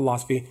Nawa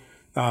philosophy,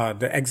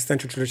 the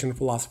existential tradition of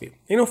philosophy.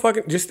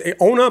 Just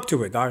own up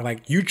to it, dog.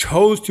 Like, you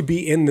chose to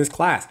be in this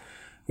class.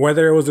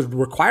 Whether it was a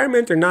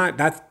requirement or not,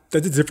 that's a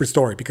different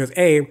story, because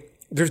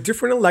there's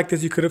different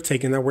electives you could have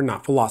taken that were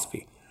not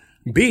philosophy.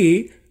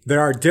 B, there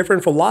are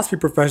different philosophy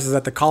professors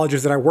at the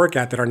colleges that I work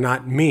at that are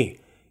not me.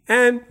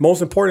 And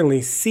most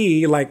importantly,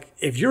 C, like,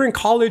 if you're in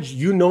college,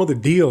 you know the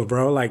deal,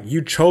 bro. Like,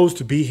 you chose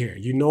to be here.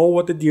 You know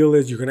what the deal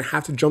is. You're going to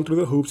have to jump through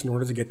the hoops in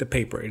order to get the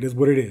paper. It is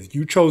what it is.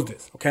 You chose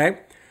this, okay?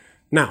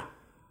 Now,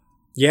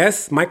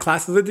 yes, my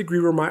class is a degree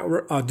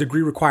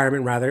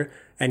requirement, rather.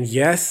 And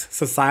yes,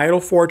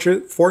 societal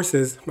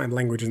forces, my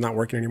language is not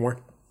working anymore.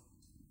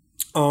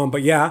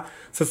 But yeah,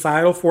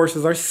 societal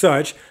forces are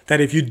such that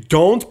if you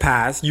don't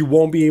pass, you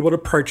won't be able to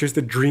purchase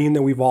the dream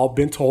that we've all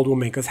been told will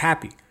make us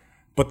happy.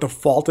 But the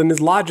fault in this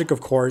logic,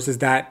 of course, is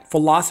that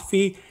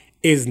philosophy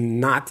is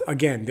not,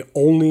 again, the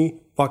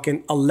only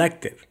fucking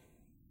elective,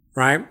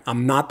 right?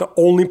 I'm not the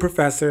only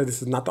professor.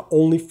 This is not the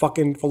only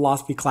fucking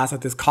philosophy class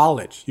at this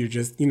college. You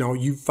just,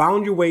 you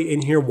found your way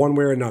in here one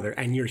way or another,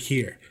 and you're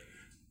here.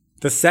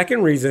 The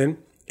second reason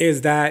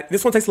is that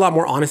this one takes a lot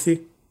more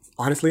honesty,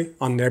 honestly,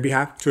 on their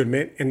behalf to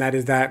admit, and that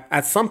is that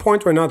at some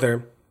point or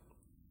another,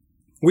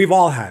 we've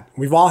all had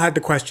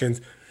the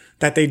questions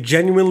that they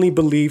genuinely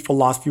believe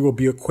philosophy will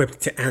be equipped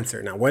to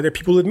answer. Now, whether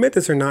people admit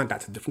this or not,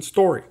 that's a different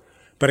story.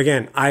 But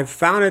again, I've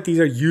found that these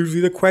are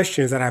usually the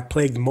questions that have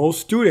plagued most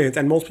students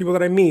and most people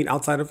that I meet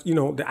outside of,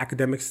 the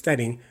academic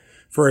setting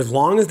for as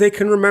long as they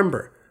can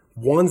remember.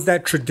 Ones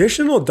that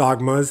traditional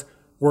dogmas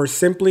were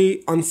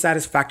simply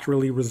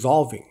unsatisfactorily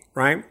resolving,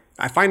 right?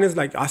 I find this,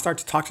 like, I start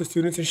to talk to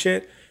students and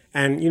shit,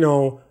 and,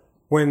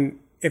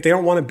 if they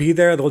don't want to be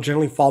there, they'll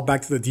generally fall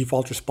back to the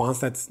default response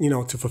that's,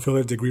 to fulfill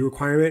their degree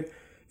requirement.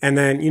 And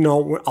then,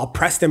 I'll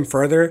press them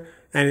further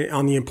and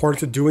on the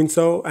importance of doing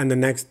so. And the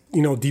next,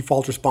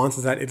 default response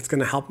is that it's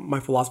going to help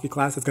my philosophy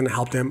class. It's going to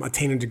help them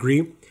attain a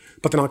degree.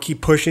 But then I'll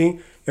keep pushing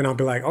and I'll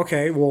be like,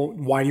 okay, well,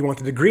 why do you want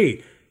the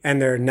degree?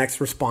 And their next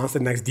response, the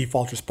next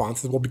default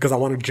response is, well, because I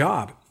want a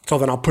job. So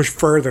then I'll push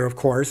further, of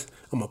course.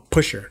 I'm a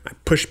pusher. I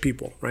push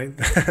people, right?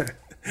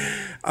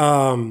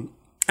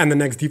 And the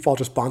next default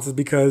response is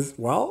because,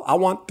 well, I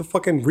want the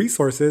fucking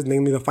resources,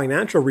 namely the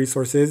financial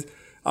resources,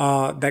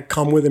 that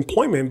come with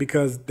employment,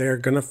 because they're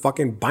going to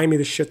fucking buy me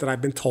the shit that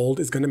I've been told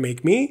is going to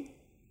make me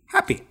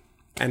happy.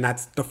 And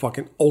that's the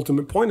fucking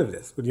ultimate point of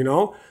this. But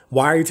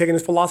why are you taking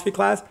this philosophy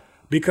class?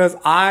 Because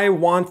I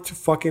want to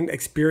fucking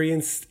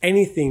experience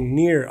anything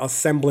near a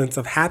semblance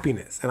of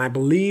happiness. And I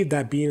believe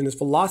that being in this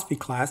philosophy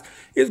class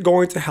is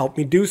going to help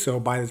me do so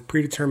by this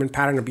predetermined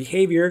pattern of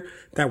behavior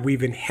that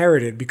we've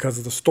inherited because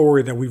of the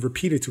story that we've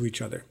repeated to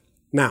each other.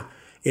 Now,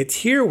 it's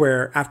here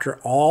where, after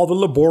all the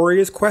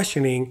laborious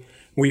questioning,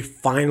 we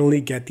finally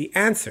get the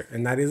answer.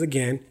 And that is,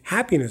 again,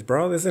 happiness,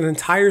 bro. There's an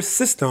entire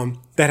system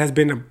that has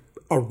been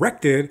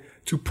erected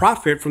to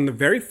profit from the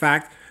very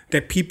fact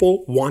that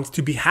people want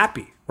to be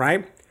happy,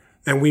 right?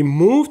 And we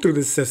move through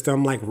this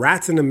system like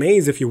rats in a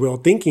maze, if you will,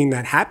 thinking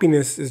that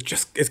happiness is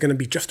going to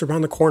be just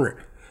around the corner.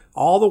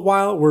 All the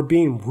while, we're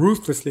being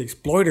ruthlessly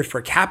exploited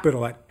for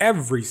capital at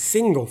every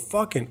single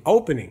fucking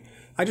opening.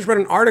 I just read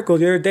an article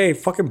the other day,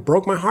 fucking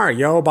broke my heart,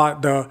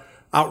 about the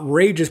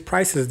outrageous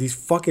prices these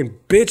fucking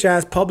bitch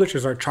ass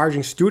publishers are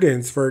charging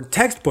students for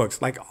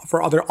textbooks, like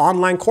for other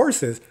online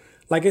courses.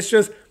 Like, it's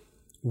just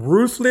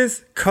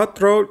ruthless,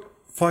 cutthroat,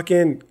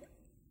 fucking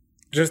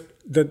just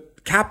the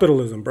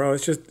capitalism, bro.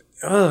 It's just,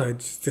 it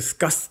just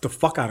disgusts the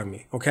fuck out of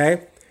me.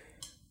 Okay.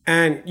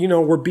 And,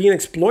 we're being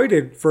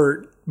exploited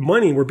for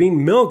money. We're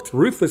being milked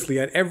ruthlessly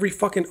at every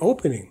fucking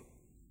opening.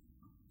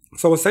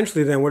 So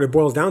essentially then what it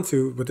boils down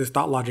to with this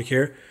thought logic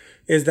here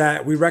is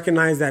that we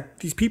recognize that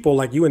these people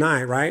like you and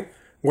I, right,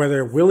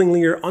 whether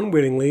willingly or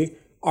unwittingly,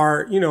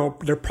 are,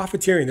 they're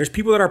profiteering. There's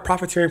people that are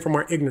profiteering from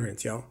our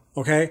ignorance,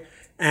 okay?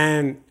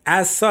 And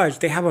as such,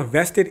 they have a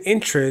vested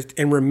interest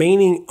in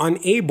remaining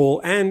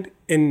unable and,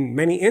 in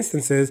many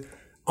instances,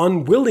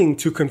 unwilling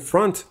to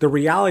confront the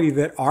reality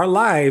that our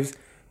lives,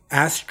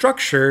 as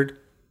structured,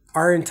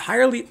 are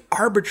entirely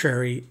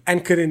arbitrary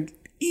and could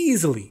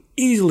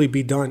easily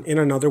be done in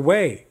another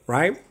way,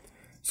 right?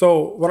 So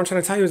what I'm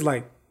trying to tell you is,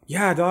 like,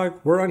 yeah, dog,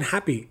 we're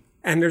unhappy.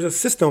 And there's a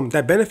system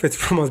that benefits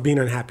from us being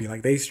unhappy.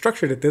 Like, they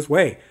structured it this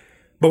way.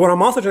 But what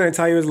I'm also trying to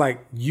tell you is,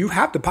 like, you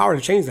have the power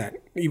to change that,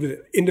 even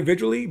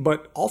individually,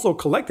 but also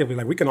collectively.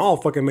 Like, we can all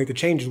fucking make the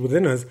changes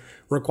within us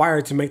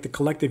required to make the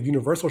collective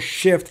universal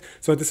shift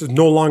so that this is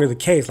no longer the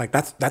case. Like,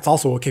 that's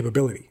also a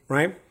capability,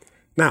 right?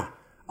 Now,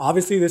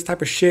 obviously, this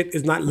type of shit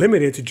is not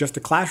limited to just the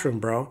classroom,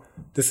 bro.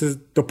 This is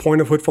the point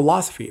of hood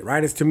philosophy,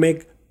 right? It's to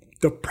make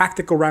the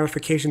practical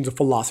ramifications of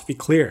philosophy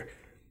clear.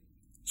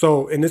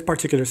 So in this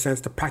particular sense,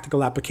 the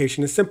practical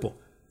application is simple.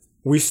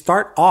 We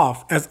start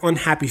off as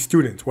unhappy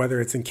students, whether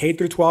it's in K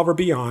through 12 or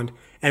beyond,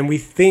 and we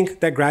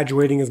think that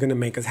graduating is going to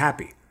make us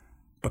happy.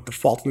 But the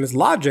fault in this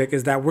logic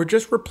is that we're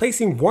just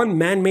replacing one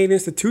man-made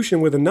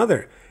institution with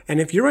another. And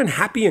if you're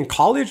unhappy in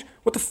college,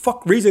 what the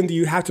fuck reason do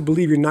you have to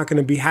believe you're not going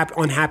to be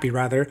unhappy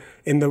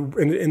in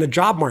the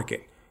job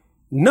market?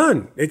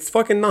 None. It's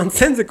fucking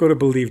nonsensical to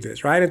believe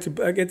this, right?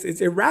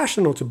 It's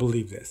irrational to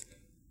believe this.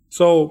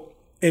 So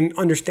in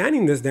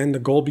understanding this, then the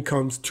goal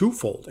becomes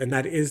twofold, and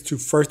that is to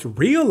first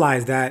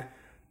realize that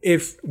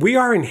if we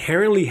are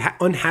inherently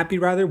unhappy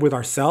with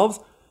ourselves,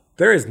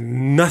 there is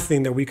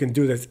nothing that we can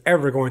do that's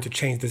ever going to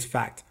change this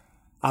fact.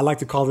 I like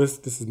to call this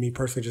is me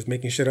personally just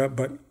making shit up,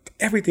 but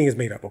everything is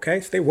made up,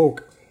 okay? Stay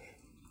woke.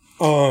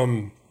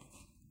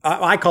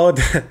 I call it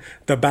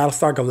the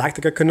Battlestar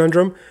Galactica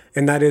conundrum,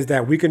 and that is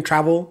that we can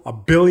travel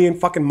 1 billion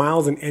fucking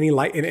miles in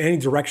any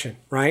direction,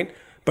 right?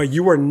 But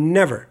you are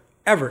never,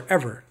 ever,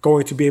 ever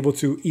going to be able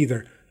to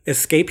either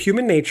escape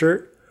human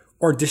nature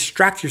or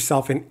distract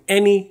yourself in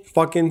any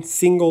fucking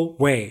single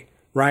way,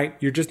 right?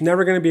 You're just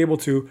never going to be able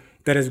to,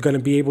 that is going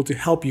to be able to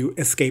help you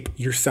escape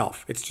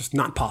yourself. It's just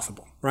not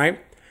possible,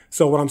 right?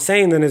 So what I'm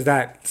saying then is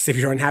that if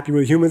you're unhappy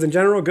with humans in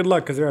general, good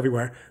luck because they're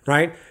everywhere,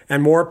 right?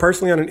 And more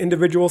personally on an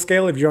individual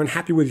scale, if you're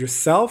unhappy with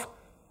yourself,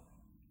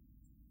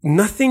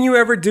 nothing you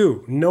ever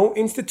do, no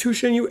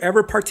institution you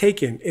ever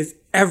partake in is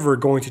ever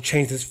going to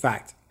change this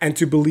fact. And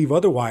to believe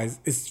otherwise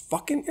is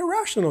fucking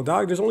irrational,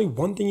 dog. There's only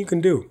one thing you can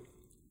do.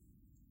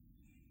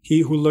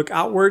 He who look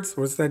outwards,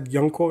 what's that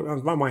young quote?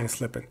 My mind is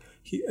slipping.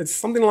 It's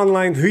something along the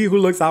line, he who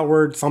looks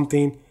outward,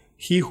 something,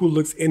 he who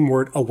looks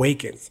inward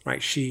awakens,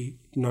 right?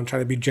 I'm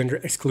trying to be gender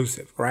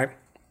exclusive, right?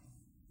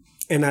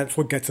 And that's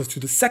what gets us to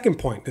the second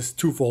point, this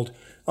twofold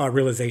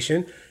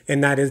realization.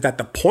 And that is that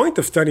the point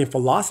of studying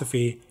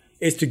philosophy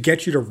is to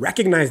get you to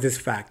recognize this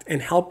fact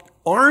and help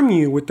arm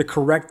you with the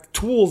correct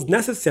tools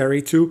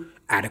necessary to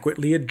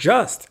adequately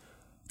adjust.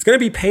 It's going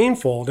to be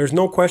painful. There's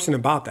no question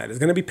about that. It's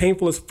going to be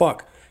painful as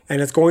fuck.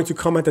 And it's going to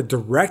come at the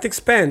direct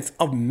expense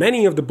of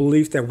many of the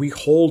beliefs that we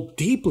hold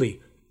deeply.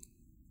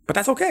 But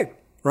that's okay,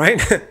 right?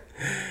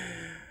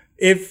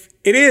 If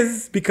it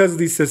is because of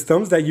these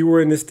systems that you were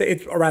in this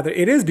state, or rather,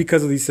 it is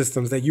because of these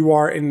systems that you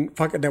are in,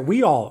 that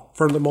we all,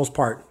 for the most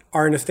part,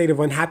 are in a state of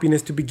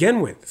unhappiness to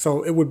begin with.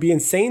 So it would be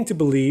insane to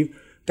believe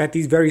that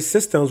these very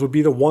systems would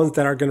be the ones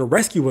that are going to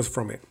rescue us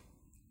from it.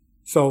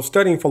 So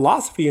studying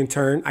philosophy, in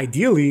turn,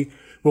 ideally,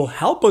 will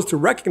help us to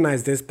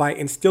recognize this by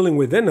instilling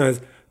within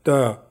us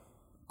the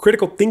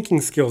critical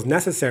thinking skills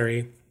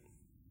necessary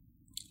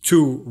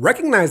to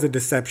recognize the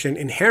deception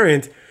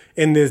inherent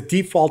in this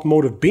default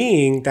mode of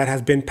being that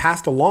has been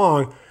passed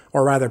along,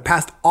 or rather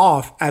passed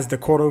off as the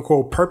quote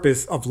unquote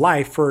purpose of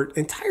life for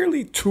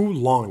entirely too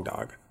long,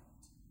 dog.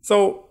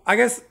 So I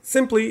guess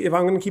simply, if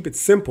I'm going to keep it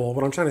simple,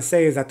 what I'm trying to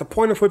say is that the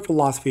point of hood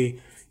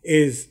philosophy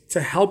is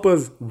to help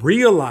us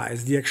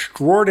realize the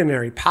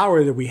extraordinary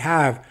power that we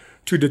have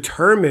to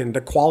determine the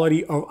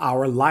quality of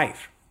our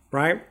life,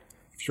 right?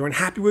 If you're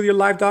unhappy with your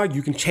life, dog,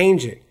 you can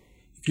change it.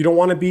 If you don't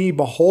want to be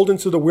beholden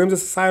to the whims of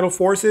societal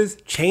forces,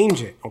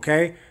 change it,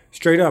 okay?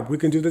 Straight up, we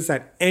can do this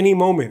at any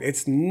moment.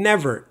 It's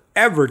never,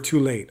 ever too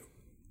late.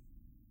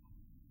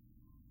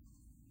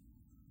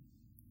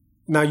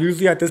 Now,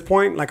 usually at this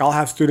point, like I'll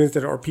have students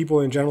or people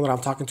in general that I'm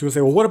talking to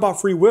say, well, what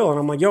about free will? And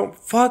I'm like, yo,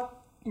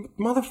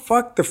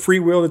 motherfuck the free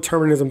will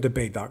determinism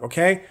debate, dog,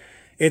 okay?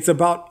 It's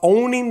about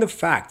owning the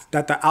fact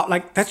that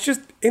that's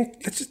just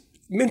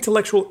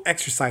intellectual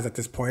exercise at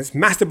this point. It's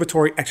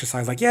masturbatory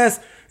exercise. Like, yes,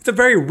 it's a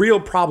very real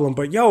problem,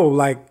 but yo,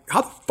 like,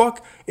 how the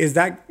fuck is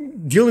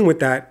that dealing with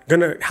that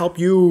gonna help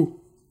you,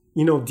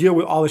 deal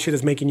with all the shit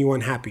that's making you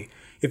unhappy?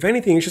 If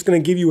anything, it's just gonna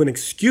give you an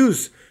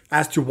excuse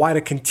as to why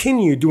to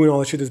continue doing all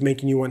the shit that's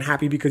making you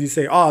unhappy, because you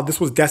say, oh, this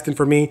was destined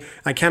for me.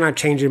 I cannot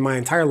change it. My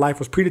entire life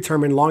was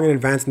predetermined long in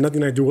advance.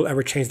 Nothing I do will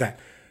ever change that.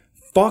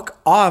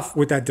 Fuck off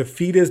with that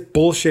defeatist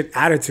bullshit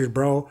attitude,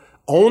 bro.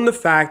 Own the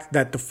fact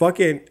that the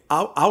fucking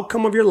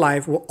outcome of your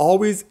life will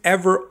always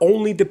ever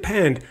only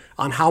depend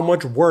on how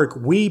much work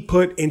we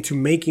put into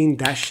making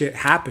that shit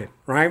happen,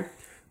 right?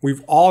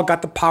 We've all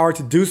got the power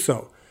to do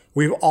so.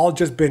 We've all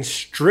just been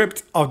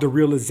stripped of the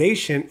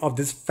realization of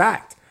this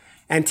fact.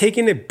 And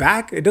taking it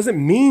back, it doesn't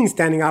mean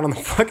standing out on the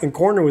fucking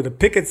corner with a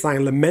picket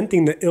sign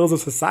lamenting the ills of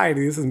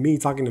society. This is me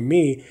talking to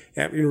me,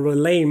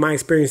 relaying my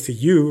experience to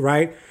you,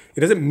 right?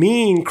 It doesn't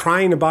mean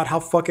crying about how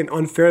fucking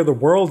unfair the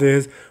world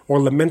is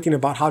or lamenting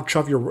about how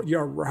tough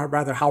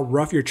how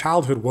rough your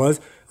childhood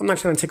was. I'm not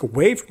trying to take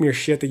away from your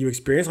shit that you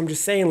experienced. I'm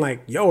just saying,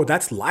 like, yo,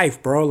 that's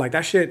life, bro. Like,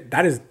 that shit,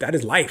 that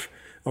is life,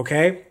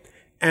 okay?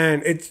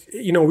 And it's,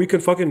 we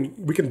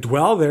can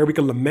dwell there, we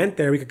can lament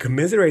there, we can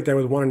commiserate there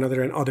with one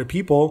another and other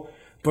people.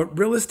 But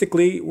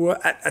realistically,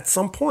 at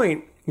some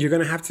point, you're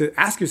going to have to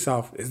ask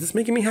yourself, is this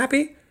making me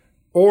happy?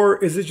 Or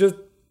is it just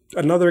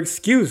another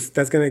excuse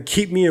that's going to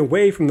keep me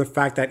away from the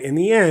fact that in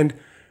the end,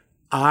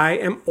 I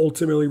am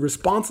ultimately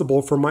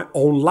responsible for my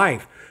own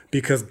life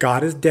because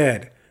God is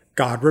dead.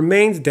 God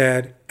remains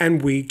dead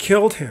and we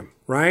killed him,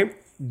 right?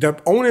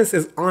 The onus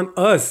is on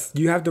us.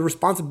 You have the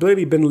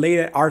responsibility been laid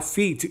at our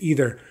feet to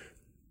either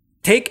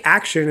take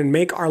action and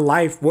make our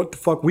life what the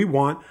fuck we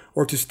want,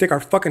 or to stick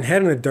our fucking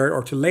head in the dirt,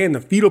 or to lay in the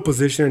fetal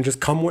position and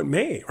just come what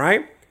may,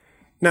 right?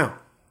 Now,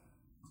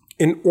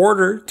 in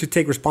order to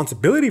take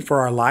responsibility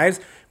for our lives,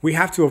 we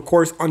have to, of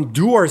course,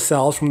 undo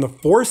ourselves from the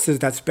forces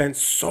that spent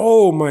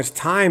so much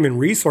time and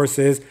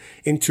resources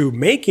into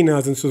making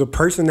us into the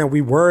person that we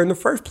were in the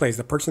first place,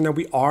 the person that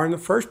we are in the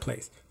first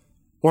place.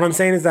 What I'm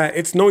saying is that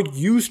it's no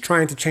use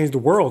trying to change the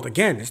world.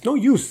 Again, it's no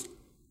use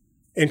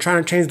in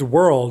trying to change the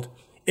world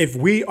if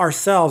we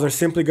ourselves are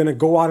simply going to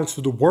go out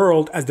into the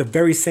world as the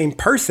very same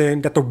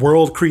person that the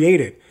world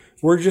created.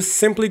 We're just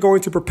simply going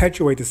to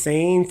perpetuate the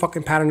same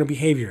fucking pattern of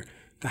behavior.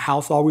 The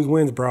house always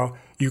wins, bro.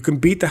 You can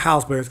beat the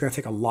house, but it's going to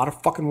take a lot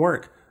of fucking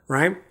work,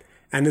 right?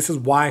 And this is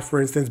why, for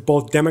instance,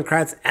 both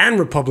Democrats and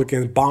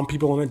Republicans bomb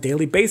people on a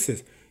daily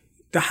basis.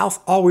 The house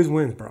always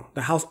wins, bro.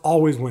 The house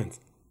always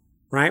wins,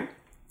 right?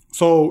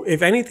 So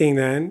if anything,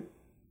 then,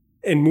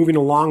 in moving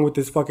along with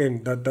this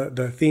fucking,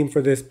 the theme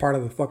for this part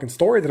of the fucking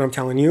story that I'm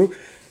telling you,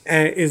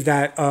 is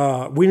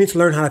that we need to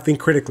learn how to think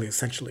critically,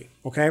 essentially,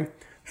 okay?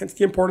 Hence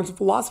the importance of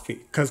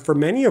philosophy. Because for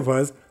many of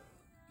us,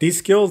 these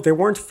skills, they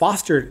weren't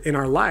fostered in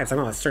our lives. I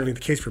know that's certainly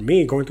the case for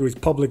me, going through these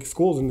public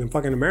schools in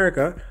fucking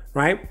America,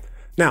 right?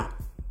 Now,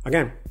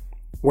 again,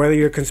 whether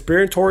you're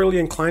conspiratorially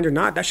inclined or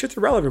not, that shit's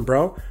irrelevant,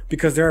 bro.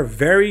 Because there are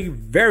very,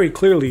 very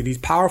clearly these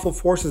powerful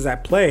forces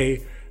at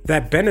play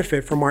that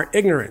benefit from our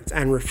ignorance,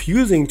 and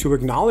refusing to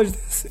acknowledge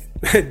this,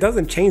 it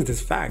doesn't change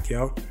this fact,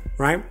 yo,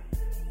 right?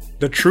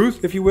 The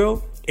truth, if you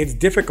will, it's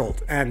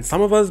difficult, and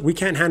some of us, we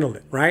can't handle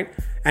it, right?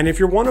 And if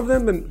you're one of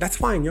them, then that's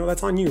fine, yo,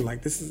 that's on you.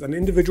 Like, this is an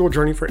individual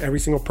journey for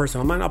every single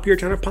person. I'm not up here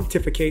trying to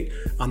pontificate.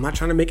 I'm not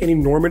trying to make any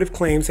normative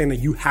claims saying that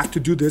you have to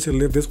do this or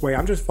live this way.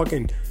 I'm just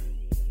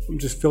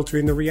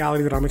filtering the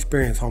reality that I'm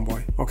experiencing,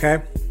 homeboy,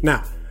 okay?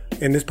 Now,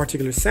 in this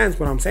particular sense,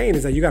 what I'm saying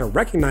is that you got to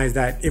recognize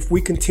that if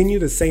we continue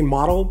the same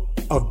model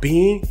of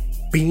being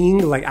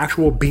like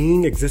actual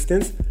being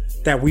existence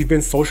that we've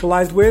been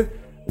socialized with,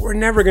 we're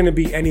never going to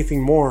be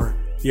anything more,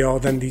 yo,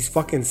 than these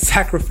fucking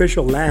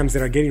sacrificial lambs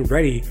that are getting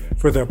ready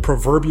for the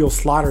proverbial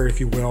slaughter, if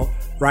you will,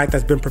 right?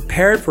 That's been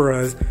prepared for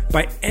us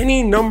by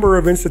any number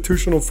of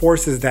institutional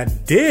forces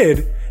that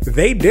did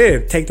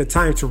take the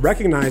time to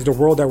recognize the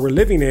world that we're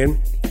living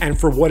in and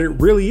for what it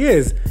really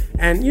is.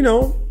 And, you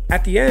know,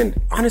 at the end,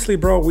 honestly,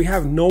 bro, we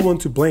have no one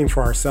to blame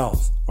for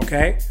ourselves,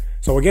 okay?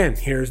 So again,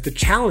 here's the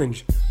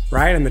challenge,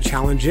 right? And the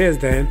challenge is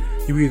then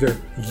you either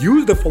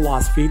use the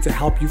philosophy to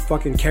help you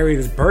fucking carry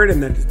this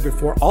burden that is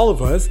before all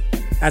of us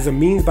as a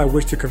means by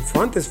which to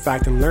confront this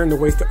fact and learn the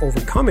ways to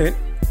overcome it,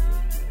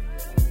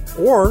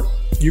 or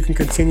you can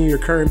continue your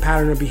current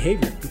pattern of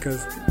behavior,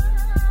 because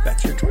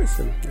that's your choice.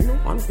 And, you know,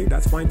 honestly,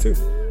 that's fine too.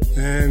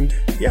 And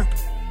yeah,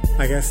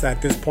 I guess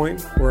at this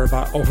point, we're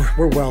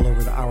well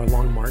over the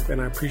hour-long mark,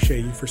 and I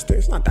appreciate you for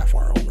it's not that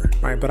far over,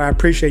 right? But I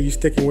appreciate you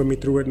sticking with me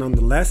through it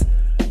nonetheless.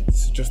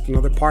 It's just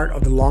another part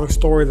of the long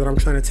story that I'm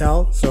trying to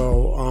tell.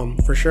 So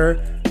for sure,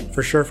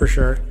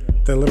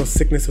 the little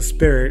sickness of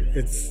spirit,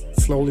 it's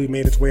slowly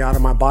made its way out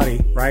of my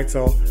body, right?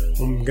 So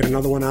I'm gonna get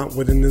another one out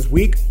within this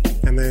week,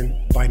 and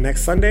then by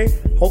next Sunday,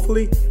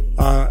 hopefully,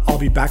 I'll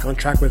be back on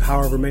track with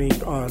however many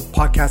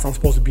podcasts I'm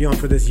supposed to be on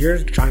for this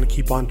year, trying to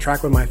keep on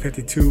track with my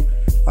 52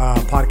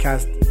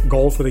 podcast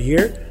goal for the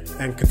year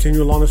and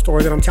continue along the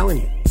story that I'm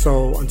telling you.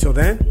 So until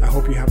then, I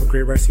hope you have a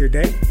great rest of your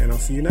day, and I'll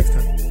see you next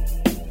time.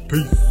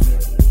 Peace.